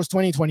statement. Of course,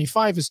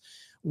 2025 is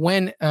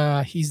when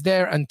he's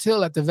there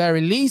until, at the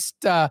very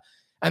least.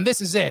 And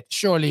this is it,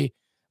 surely,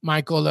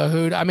 Michael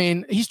Lahoud. I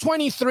mean, he's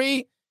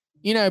 23.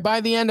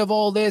 By the end of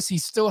all this, he'll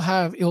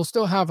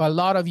still have a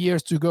lot of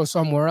years to go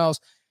somewhere else.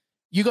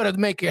 You got to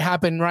make it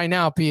happen right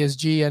now,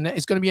 PSG. And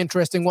it's going to be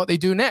interesting what they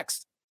do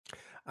next.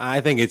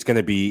 I think it's going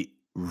to be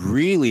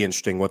really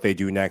interesting what they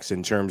do next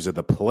in terms of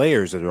the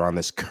players that are on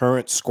this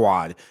current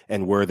squad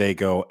and where they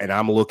go. And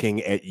I'm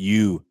looking at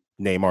you,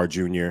 Neymar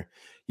Jr.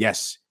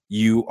 Yes,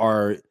 you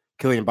are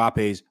Kylian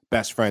Mbappe's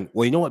best friend.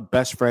 Well, you know what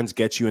best friends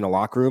get you in a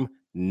locker room?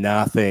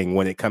 Nothing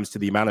when it comes to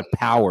the amount of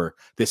power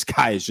this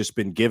guy has just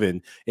been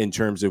given in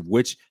terms of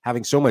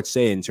having so much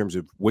say in terms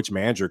of which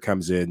manager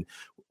comes in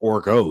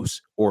or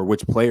goes, or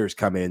which players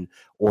come in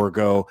or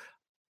go.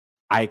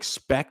 I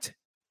expect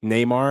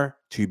Neymar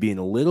to be in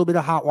a little bit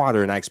of hot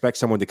water, and I expect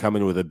someone to come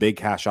in with a big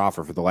cash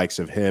offer for the likes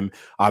of him.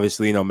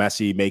 Obviously,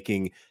 Messi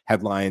making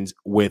headlines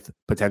with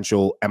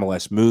potential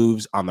MLS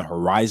moves on the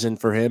horizon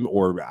for him,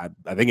 or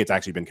I think it's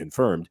actually been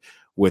confirmed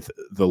with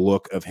the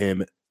look of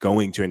him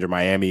going to Inter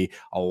Miami.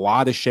 A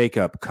lot of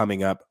shakeup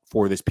coming up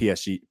for this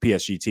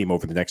PSG team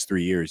over the next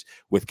 3 years,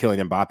 with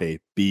Kylian Mbappe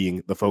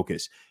being the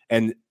focus.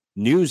 And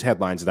news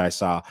headlines that I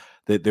saw,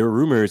 that there were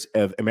rumors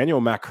of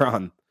Emmanuel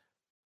Macron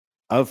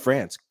of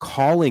France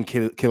calling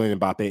Kylian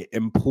Mbappe,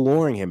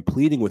 imploring him,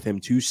 pleading with him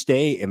to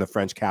stay in the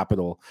French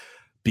capital.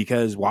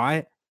 Because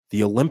why?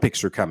 The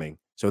Olympics are coming.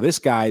 So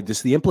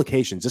the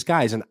implications, this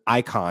guy is an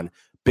icon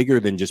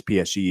bigger than just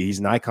PSG. He's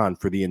an icon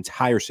for the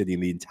entire city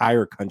and the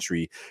entire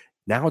country.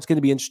 Now it's going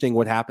to be interesting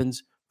what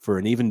happens for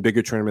an even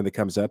bigger tournament that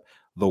comes up,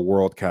 the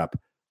World Cup.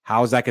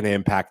 How is that going to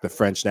impact the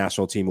French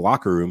national team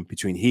locker room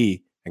between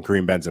he and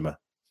Karim Benzema?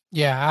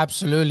 Yeah,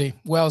 absolutely.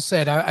 Well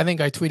said. I think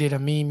I tweeted a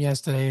meme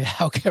yesterday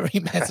how Karim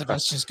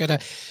Benzema's just gonna.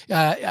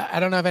 I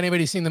don't know if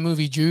anybody's seen the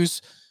movie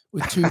Juice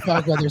with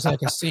Tupac, where there's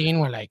like a scene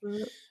where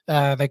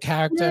the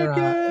character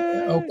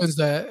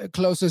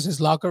closes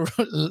his locker,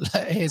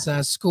 his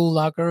school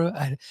locker,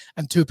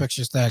 and Tupac's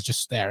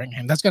just staring at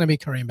him. That's gonna be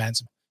Karim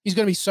Benzema. He's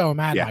going to be so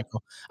mad,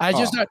 Michael.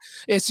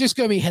 It's just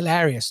going to be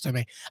hilarious to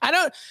me.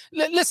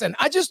 Listen,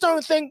 I just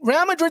don't think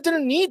Real Madrid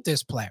didn't need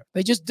this player.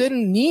 They just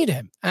didn't need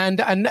him.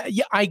 And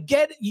I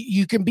get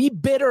you can be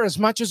bitter as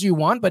much as you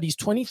want, but he's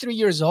 23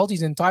 years old.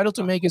 He's entitled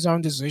to make his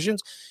own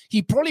decisions.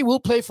 He probably will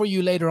play for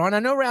you later on. I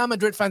know Real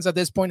Madrid fans at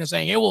this point are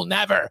saying he will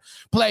never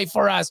play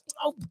for us.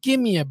 Oh, give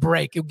me a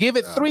break. Give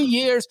it 3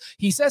 years.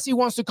 He says he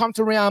wants to come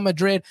to Real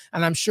Madrid,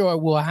 and I'm sure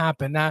it will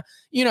happen. Now,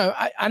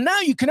 and now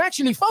you can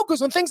actually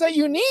focus on things that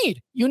you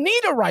need. You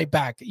need a right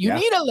back. You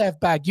need a left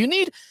back. You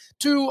need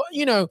to,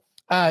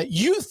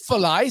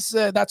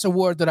 youthfulize. That's a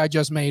word that I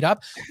just made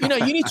up. You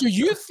need to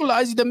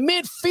youthfulize the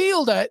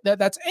midfield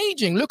that's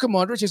aging. Luka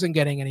Modric isn't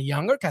getting any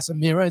younger.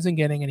 Casemiro isn't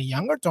getting any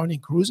younger. Toni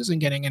Kroos isn't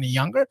getting any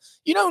younger.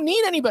 You don't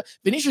need anybody.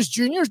 Vinicius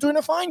Jr. is doing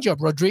a fine job.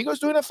 Rodrigo's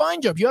doing a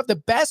fine job. You have the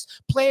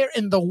best player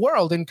in the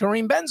world in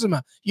Karim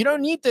Benzema. You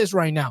don't need this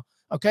right now.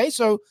 Okay,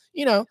 so,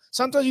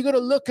 sometimes you got to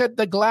look at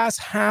the glass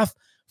half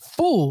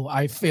full,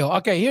 I feel.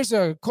 Okay, here's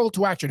a call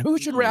to action. Who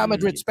should Real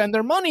Madrid spend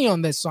their money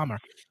on this summer?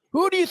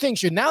 Who do you think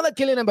should? Now that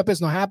Kylian Mbappe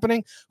is not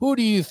happening, who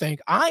do you think?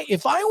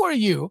 If I were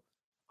you,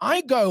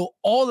 I go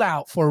all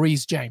out for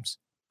Reece James.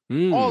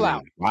 All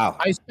out. Wow.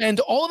 I spend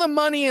all the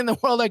money in the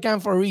world I can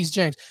for Reece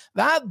James.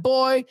 That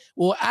boy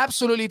will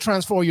absolutely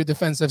transform your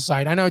defensive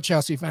side. I know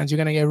Chelsea fans, you're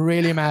going to get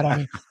really mad at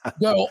me.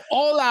 Go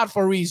all out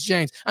for Reece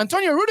James.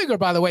 Antonio Rudiger,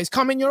 by the way, is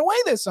coming your way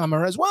this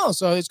summer as well.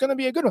 So it's going to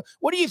be a good one.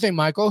 What do you think,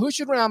 Michael? Who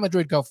should Real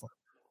Madrid go for?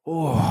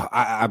 Oh,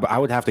 I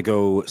would have to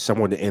go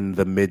someone in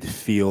the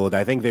midfield.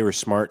 I think they were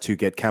smart to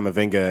get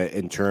Camavinga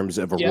in terms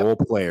of a role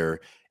player.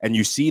 And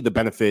you see the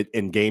benefit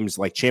in games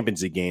like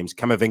Champions League games.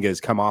 Camavinga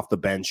has come off the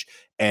bench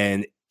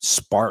and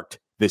sparked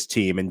this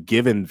team and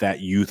given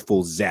that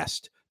youthful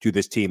zest to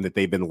this team that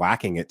they've been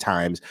lacking at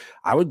times.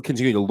 I would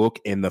continue to look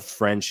in the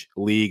French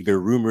league. They're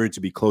rumored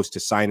to be close to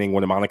signing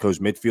one of Monaco's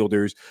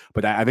midfielders,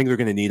 but I think they're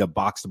going to need a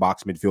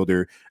box-to-box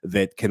midfielder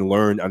that can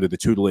learn under the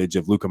tutelage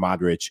of Luka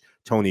Modric,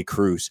 Toni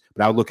Kroos.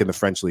 But I would look in the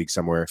French league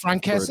somewhere.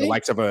 Frank Kessie? The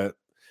likes of a...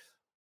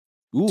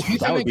 Do you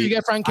think you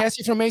get Frank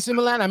Kessie from AC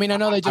Milan? I mean, I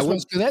know they just won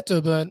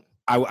Scudetto, but...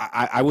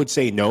 I would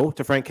say no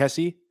to Frank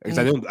Kessie because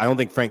I don't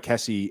think Frank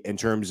Kessie, in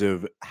terms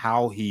of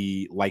how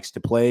he likes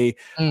to play,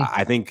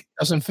 I think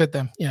doesn't fit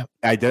them. Yeah,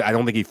 I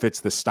don't think he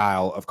fits the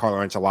style of Carlo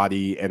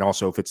Ancelotti and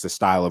also fits the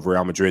style of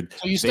Real Madrid.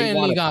 So you stay in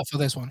Ligue 1 for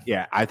this one?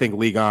 Yeah, I think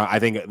Ligue 1. I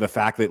think the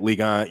fact that Ligue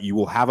 1, you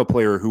will have a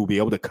player who will be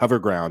able to cover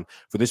ground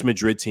for this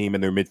Madrid team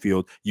in their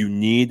midfield. You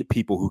need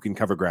people who can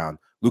cover ground.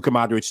 Luka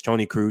Modric,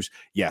 Toni Kroos,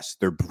 yes,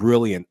 they're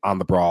brilliant on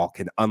the ball,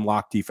 can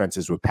unlock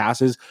defenses with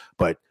passes,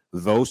 but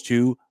those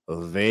two,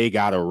 they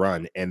got to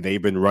run, and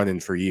they've been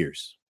running for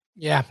years.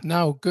 Yeah,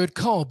 no, good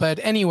call. But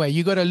anyway,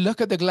 you got to look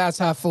at the glass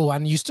half full,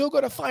 and you still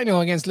got a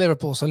final against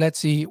Liverpool. So let's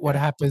see what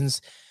happens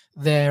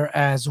there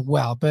as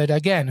well. But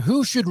again,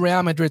 who should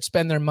Real Madrid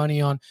spend their money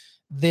on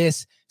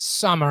this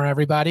summer,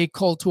 everybody?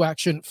 Call to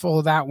action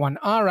for that one.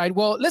 All right.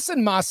 Well,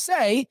 listen,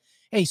 Marseille.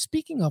 Hey,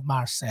 speaking of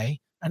Marseille,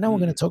 I know we're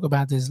going to talk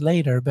about this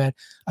later, but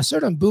a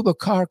certain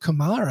Boubacar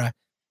Kamara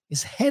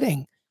is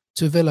heading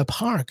to Villa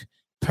Park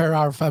per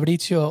our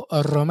Fabrizio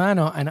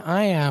Romano, and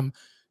I am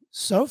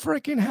so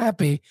freaking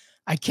happy.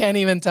 I can't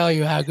even tell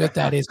you how good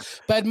that is.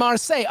 But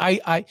Marseille,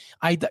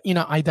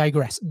 I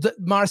digress.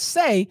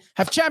 Marseille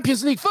have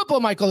Champions League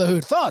football, Michael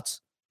Lahoud.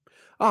 Thoughts?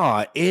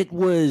 It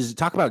was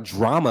talk about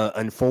drama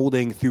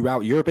unfolding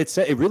throughout Europe. It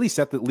really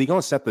Ligue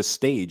 1 set the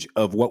stage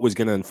of what was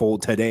going to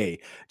unfold today.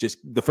 Just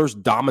the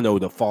first domino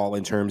to fall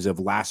in terms of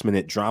last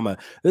minute drama.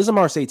 This is a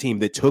Marseille team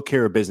that took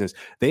care of business.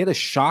 They had a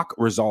shock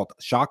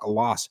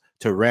loss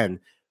to Rennes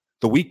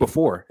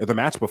the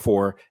match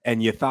before,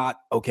 and you thought,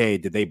 okay,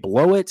 did they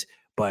blow it?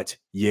 But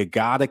you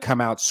got to come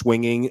out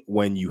swinging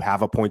when you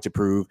have a point to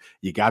prove.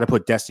 You got to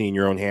put destiny in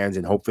your own hands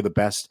and hope for the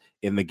best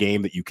in the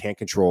game that you can't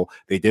control.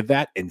 They did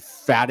that.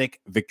 Emphatic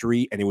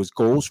victory, and it was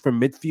goals from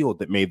midfield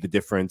that made the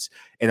difference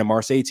in a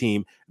Marseille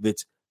team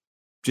that's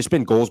just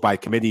been goals by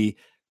committee,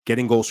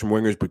 getting goals from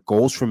wingers, but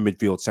goals from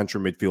midfield,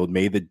 central midfield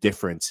made the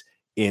difference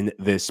in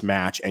this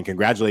match. And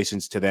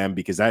congratulations to them,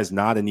 because that is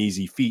not an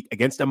easy feat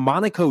against a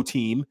Monaco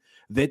team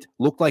that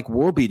looked like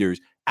world beaters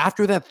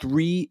after that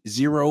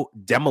 3-0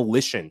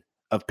 demolition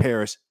of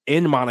Paris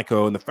in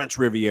Monaco in the French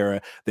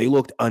Riviera. They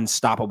looked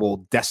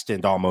unstoppable,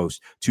 destined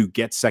almost to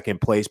get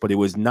second place, but it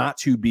was not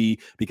to be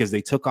because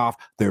they took off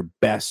their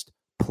best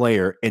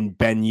player in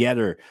Ben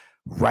Yedder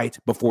right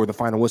before the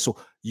final whistle.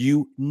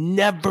 You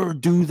never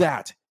do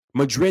that.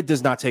 Madrid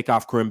does not take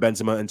off Karim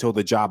Benzema until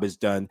the job is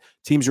done.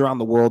 Teams around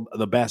the world,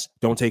 the best,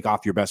 don't take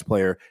off your best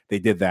player. They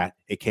did that.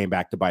 It came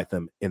back to bite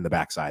them in the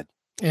backside.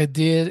 It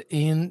did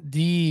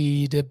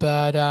indeed,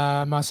 but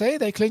Marseille,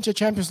 they clinch a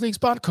Champions League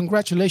spot.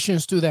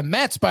 Congratulations to them.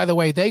 Metz, by the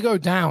way, they go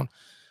down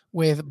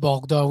with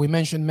Bordeaux. We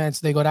mentioned Metz.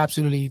 They got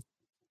absolutely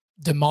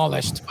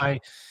demolished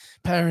by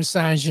Paris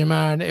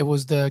Saint-Germain. It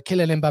was the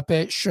Kylian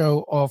Mbappé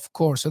show, of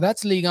course. So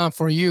that's Ligue 1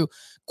 for you.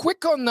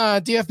 Quick on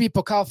DFB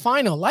Pokal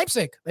final.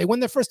 Leipzig, they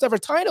win their first ever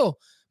title.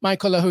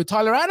 Michael Lahoud,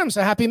 Tyler Adams,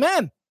 a happy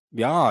man.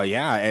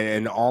 Yeah.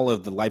 And all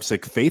of the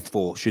Leipzig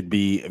faithful should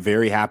be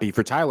very happy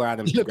for Tyler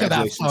Adams. Look at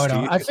that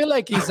photo. I feel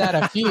like he's had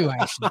a few,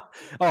 actually.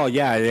 Oh,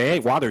 yeah. The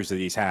 8 waters that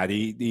he's had.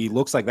 He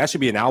looks like that should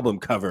be an album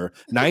cover,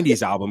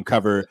 90s album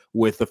cover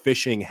with the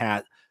fishing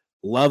hat.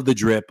 Love the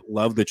drip.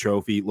 Love the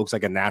trophy. Looks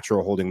like a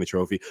natural holding the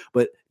trophy.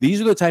 But these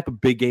are the type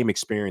of big game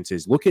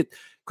experiences. Look at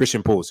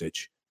Christian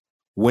Pulisic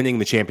winning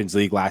the Champions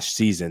League last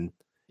season.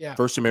 Yeah.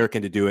 First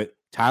American to do it.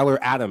 Tyler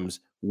Adams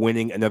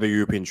winning another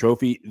European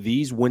trophy.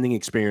 These winning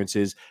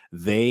experiences,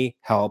 they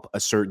help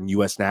a certain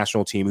U.S.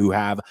 national team who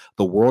have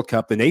the World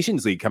Cup, the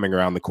Nations League coming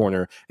around the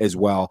corner as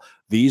well.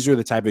 These are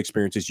the type of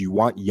experiences you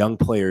want young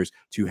players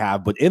to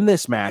have. But in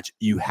this match,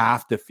 you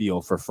have to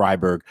feel for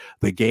Freiburg.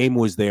 The game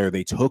was there.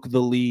 They took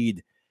the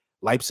lead.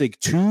 Leipzig,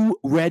 2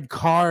 red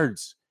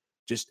cards.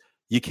 Just,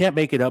 you can't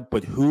make it up,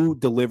 but who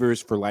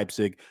delivers for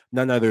Leipzig?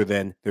 None other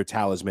than their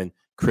talisman,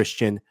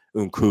 Christian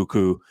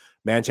Nkunku.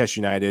 Manchester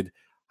United,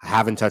 I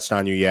haven't touched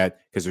on you yet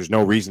because there's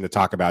no reason to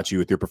talk about you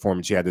with your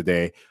performance you had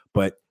today.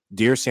 But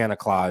dear Santa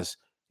Claus,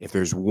 if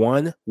there's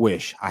one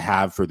wish I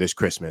have for this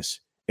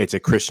Christmas, it's a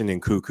Christian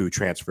Nkunku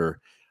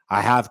transfer.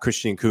 I have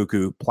Christian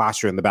Nkunku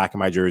plastered in the back of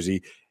my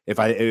jersey. If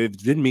it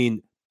didn't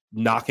mean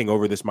knocking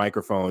over this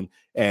microphone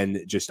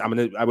and just,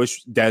 I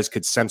wish Des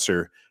could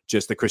censor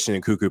just the Christian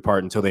Nkunku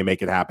part until they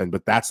make it happen.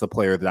 But that's the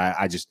player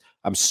that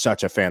I'm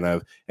such a fan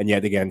of. And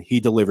yet again, he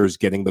delivers,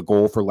 getting the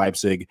goal for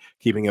Leipzig,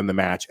 keeping him the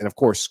match, and of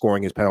course,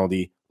 scoring his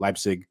penalty.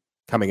 Leipzig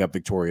coming up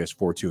victorious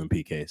 4-2 in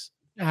PKs.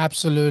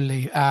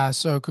 Absolutely.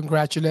 So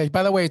congratulations.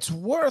 By the way, it's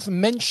worth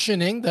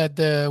mentioning that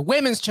the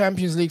Women's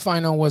Champions League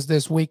final was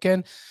this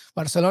weekend.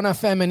 Barcelona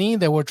Femení,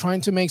 they were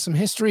trying to make some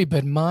history,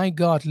 but my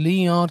God,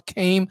 Lyon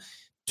came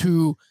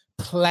to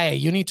play.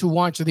 You need to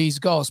watch these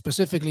goals,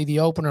 specifically the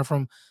opener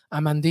from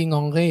Amandine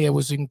Henry. It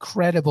was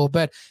incredible.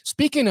 But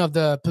speaking of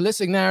the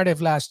Pulisic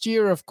narrative last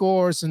year, of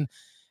course, and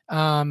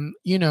Catarina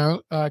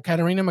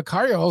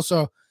Macario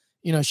also,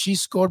 she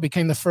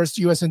became the first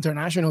U.S.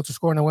 international to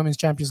score in a Women's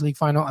Champions League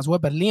final as well.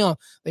 But Lyon,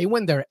 they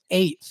won their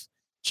 8th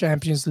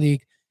Champions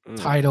League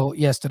title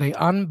yesterday.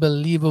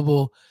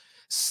 Unbelievable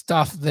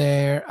stuff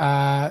there.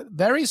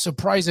 Very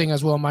surprising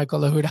as well,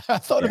 Michael Lahoud. I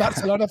thought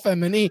Barcelona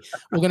Femení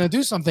were going to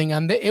do something,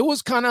 and it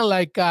was kind of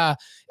like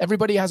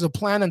everybody has a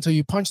plan until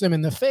you punch them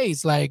in the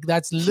face. Like,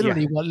 that's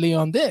literally what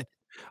Lyon did.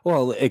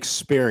 Well,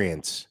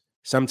 experience.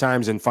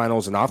 Sometimes in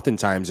finals and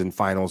oftentimes in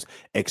finals,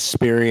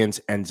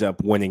 experience ends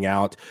up winning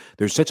out.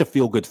 There's such a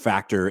feel-good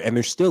factor, and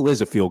there still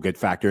is a feel-good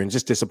factor, and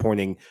just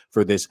disappointing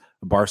for this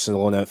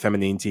Barcelona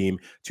Feminine team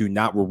to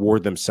not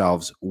reward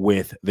themselves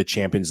with the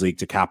Champions League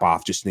to cap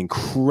off just an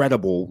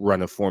incredible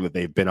run of form that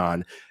they've been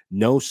on.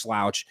 No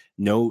slouch,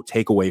 no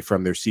takeaway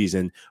from their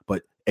season,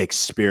 but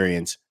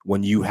experience.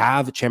 When you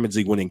have Champions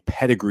League winning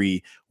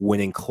pedigree,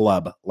 winning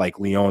club like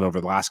Lyon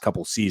over the last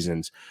couple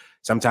seasons,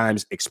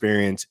 sometimes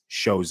experience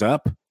shows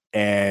up,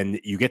 and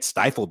you get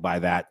stifled by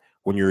that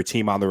when you're a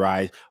team on the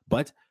rise.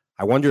 But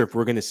I wonder if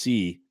we're going to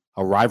see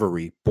a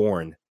rivalry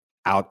born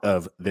out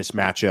of this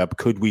matchup.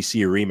 Could we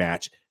see a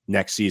rematch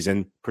next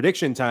season?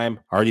 Prediction time,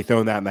 already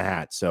thrown that in the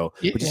hat. So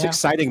just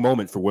exciting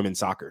moment for women's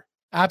soccer.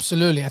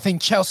 Absolutely. I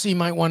think Chelsea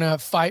might want to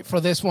fight for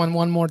this one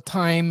more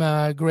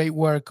time. Great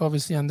work,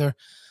 obviously, under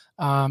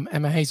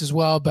Emma Hayes as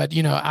well. But,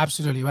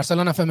 absolutely.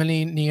 Barcelona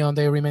Femenine, Lyon,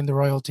 they remain the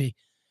royalty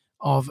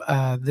of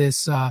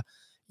this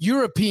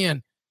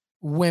European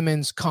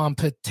women's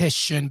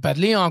competition. But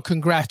Leon,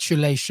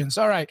 congratulations.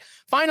 All right.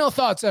 Final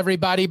thoughts,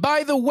 everybody.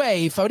 By the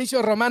way,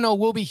 Fabrizio Romano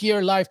will be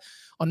here live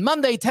on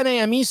Monday, 10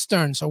 a.m.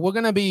 Eastern. So we're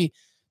going to be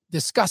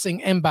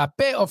discussing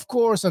Mbappe, of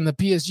course, on the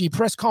PSG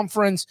press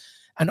conference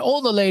and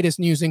all the latest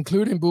news,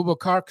 including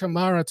Boubacar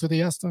Kamara to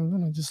the Aston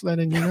Villa. Just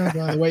letting you know,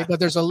 by the way. But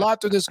there's a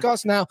lot to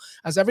discuss now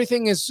as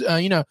everything is,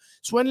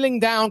 swindling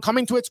down,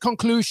 coming to its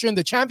conclusion.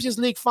 The Champions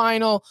League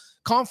final,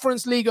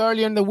 Conference League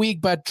earlier in the week,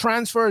 but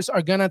transfers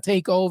are going to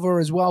take over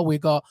as well. We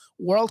got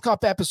World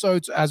Cup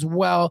episodes as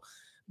well.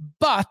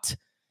 But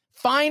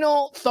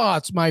final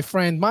thoughts, my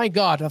friend. My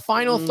God, the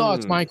final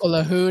thoughts, Michael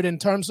Lahoud, in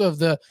terms of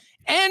the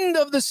end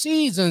of the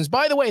seasons.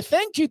 By the way,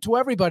 thank you to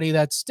everybody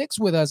that sticks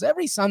with us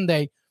every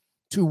Sunday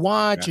to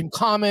watch and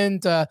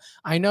comment.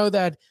 I know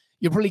that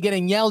you're probably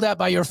getting yelled at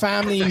by your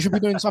family. You should be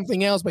doing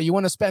something else, but you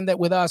want to spend it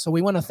with us. So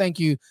we want to thank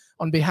you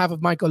on behalf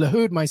of Michael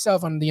Lahoud,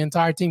 myself, and the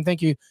entire team.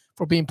 Thank you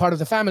for being part of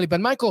the family.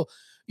 But Michael,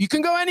 you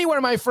can go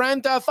anywhere, my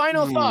friend.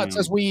 Final thoughts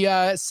as we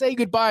say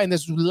goodbye in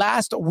this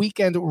last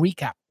weekend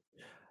recap.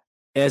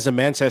 As a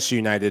Manchester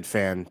United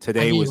fan,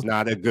 today was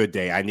not a good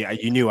day.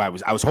 You knew I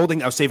was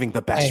saving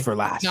the best for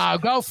last. No,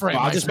 go for it.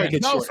 Well, I'll just make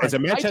it short. As a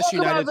Manchester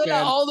United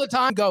fan, all the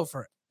time, go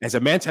for it. As a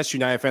Manchester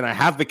United fan, I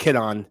have the kit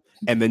on,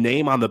 and the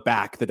name on the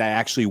back that I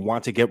actually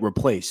want to get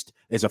replaced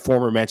is a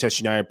former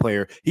Manchester United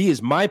player. He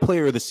is my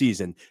player of the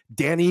season,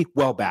 Danny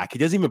Welbeck. He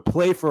doesn't even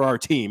play for our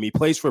team. He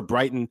plays for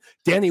Brighton.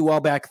 Danny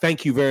Welbeck,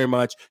 thank you very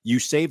much. You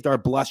saved our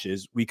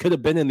blushes. We could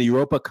have been in the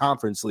Europa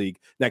Conference League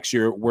next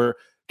year, where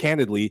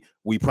candidly,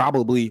 we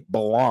probably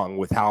belong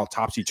with how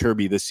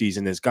topsy-turvy this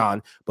season has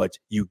gone, but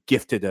you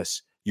gifted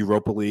us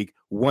Europa League.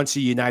 Once a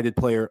United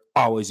player,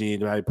 always a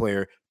United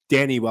player.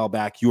 Danny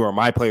Welbeck, you are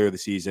my player of the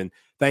season.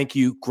 Thank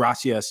you.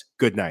 Gracias.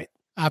 Good night.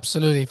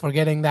 Absolutely. For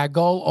getting that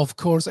goal, of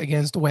course,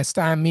 against West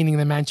Ham, meaning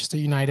the Manchester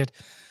United,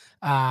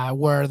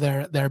 where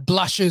their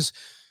blushes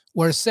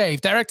were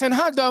saved. Erik ten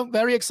Hag, though,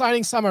 very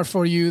exciting summer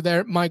for you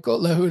there, Michael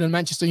Lahoud, and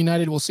Manchester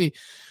United. We'll see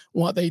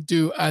what they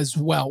do as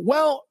well.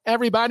 Well,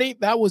 everybody,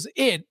 that was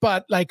it.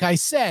 But like I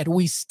said,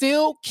 we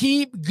still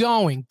keep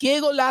going.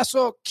 Que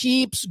Golazo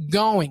keeps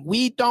going.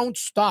 We don't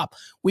stop.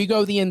 We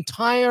go the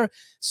entire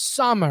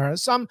summer.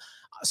 Some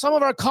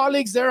of our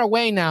colleagues, they're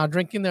away now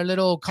drinking their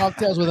little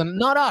cocktails with them.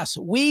 Not us.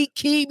 We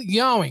keep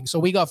going. So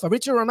we got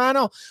Fabrizio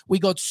Romano. We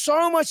got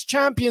so much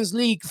Champions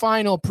League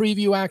final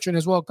preview action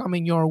as well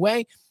coming your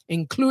way,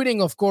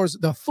 including, of course,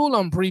 the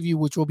Fulham preview,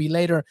 which will be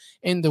later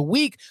in the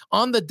week.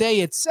 On the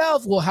day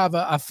itself, we'll have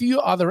a few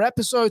other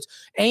episodes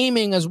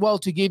aiming as well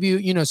to give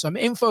you, some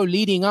info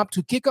leading up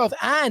to kickoff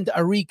and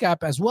a recap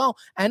as well.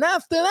 And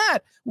after that,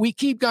 we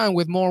keep going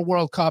with more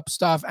World Cup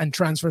stuff and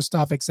transfer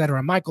stuff,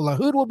 etc. Michael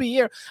Lahoud will be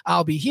here.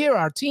 I'll be here.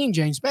 Our team,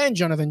 James Benn,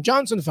 Jonathan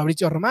Johnson,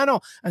 Fabrizio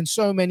Romano, and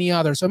so many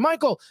others. So,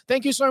 Michael,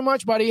 thank you so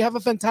much, buddy. Have a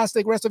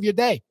fantastic rest of your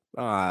day.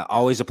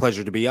 Always a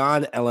pleasure to be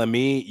on.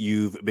 LME,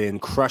 you've been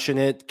crushing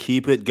it.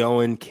 Keep it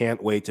going.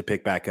 Can't wait to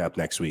pick back up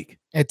next week.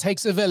 It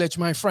takes a village,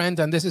 my friend,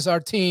 and this is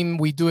our team.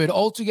 We do it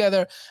all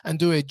together and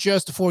do it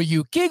just for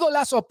you. Que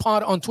Golazo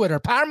Pod on Twitter.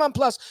 Paramount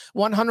Plus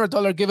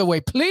 $100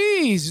 giveaway.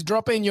 Please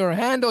drop in your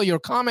handle, your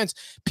comments.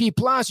 P+.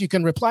 You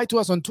can reply to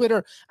us on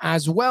Twitter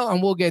as well,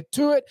 and we'll get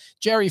to it.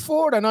 Jerry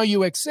Ford, I know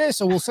you exist,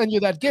 so we'll send you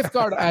that gift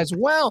card as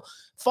well.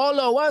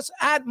 Follow us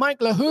at Mike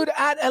Lahoud,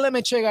 at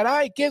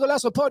LMHegaray, Que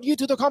Golazo Pod,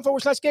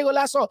 youtube.com/Que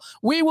Golazo.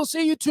 We will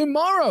see you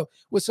tomorrow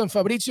with some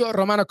Fabrizio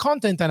Romano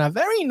content and a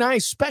very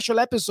nice special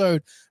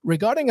episode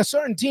regarding a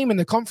certain team in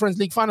the Conference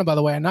League final, by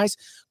the way. A nice,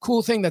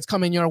 cool thing that's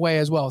coming your way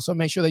as well. So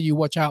make sure that you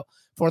watch out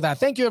for that.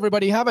 Thank you,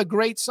 everybody. Have a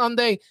great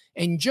Sunday.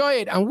 Enjoy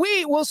it. And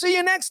we will see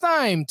you next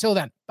time. Till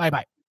then,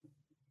 bye-bye.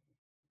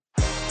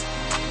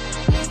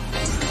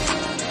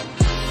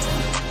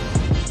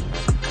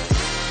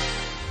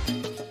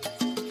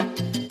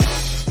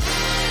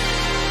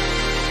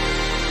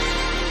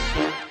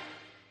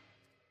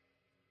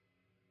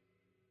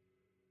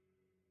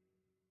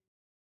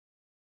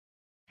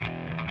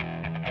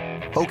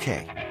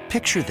 Okay,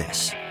 picture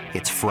this.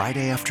 It's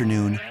Friday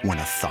afternoon when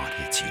a thought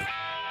hits you.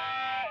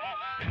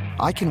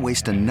 I can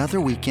waste another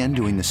weekend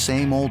doing the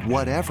same old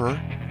whatever,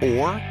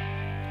 or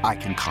I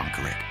can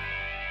conquer it.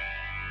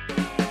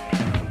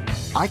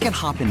 I can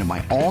hop into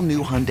my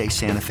all-new Hyundai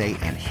Santa Fe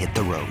and hit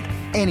the road.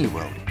 Any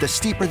road. The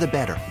steeper, the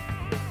better.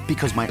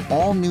 Because my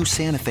all-new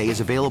Santa Fe is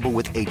available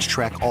with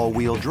H-Track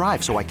all-wheel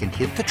drive, so I can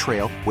hit the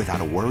trail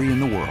without a worry in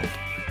the world.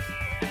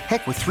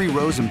 Heck, with 3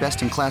 rows and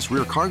best-in-class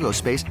rear cargo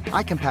space,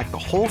 I can pack the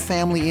whole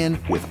family in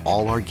with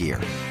all our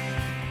gear.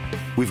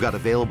 We've got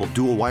available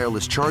dual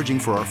wireless charging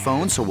for our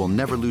phones, so we'll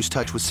never lose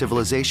touch with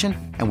civilization,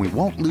 and we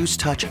won't lose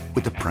touch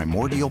with the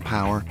primordial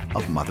power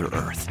of Mother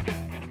Earth.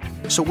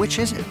 So which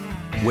is it?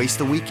 Waste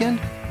the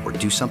weekend or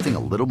do something a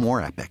little more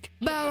epic?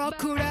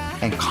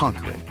 And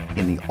conquer it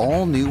in the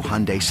all-new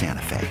Hyundai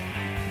Santa Fe.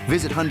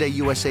 Visit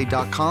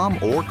HyundaiUSA.com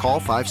or call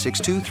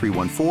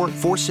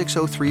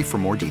 562-314-4603 for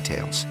more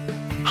details.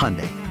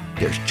 Hyundai.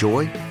 There's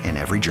joy in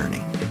every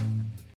journey.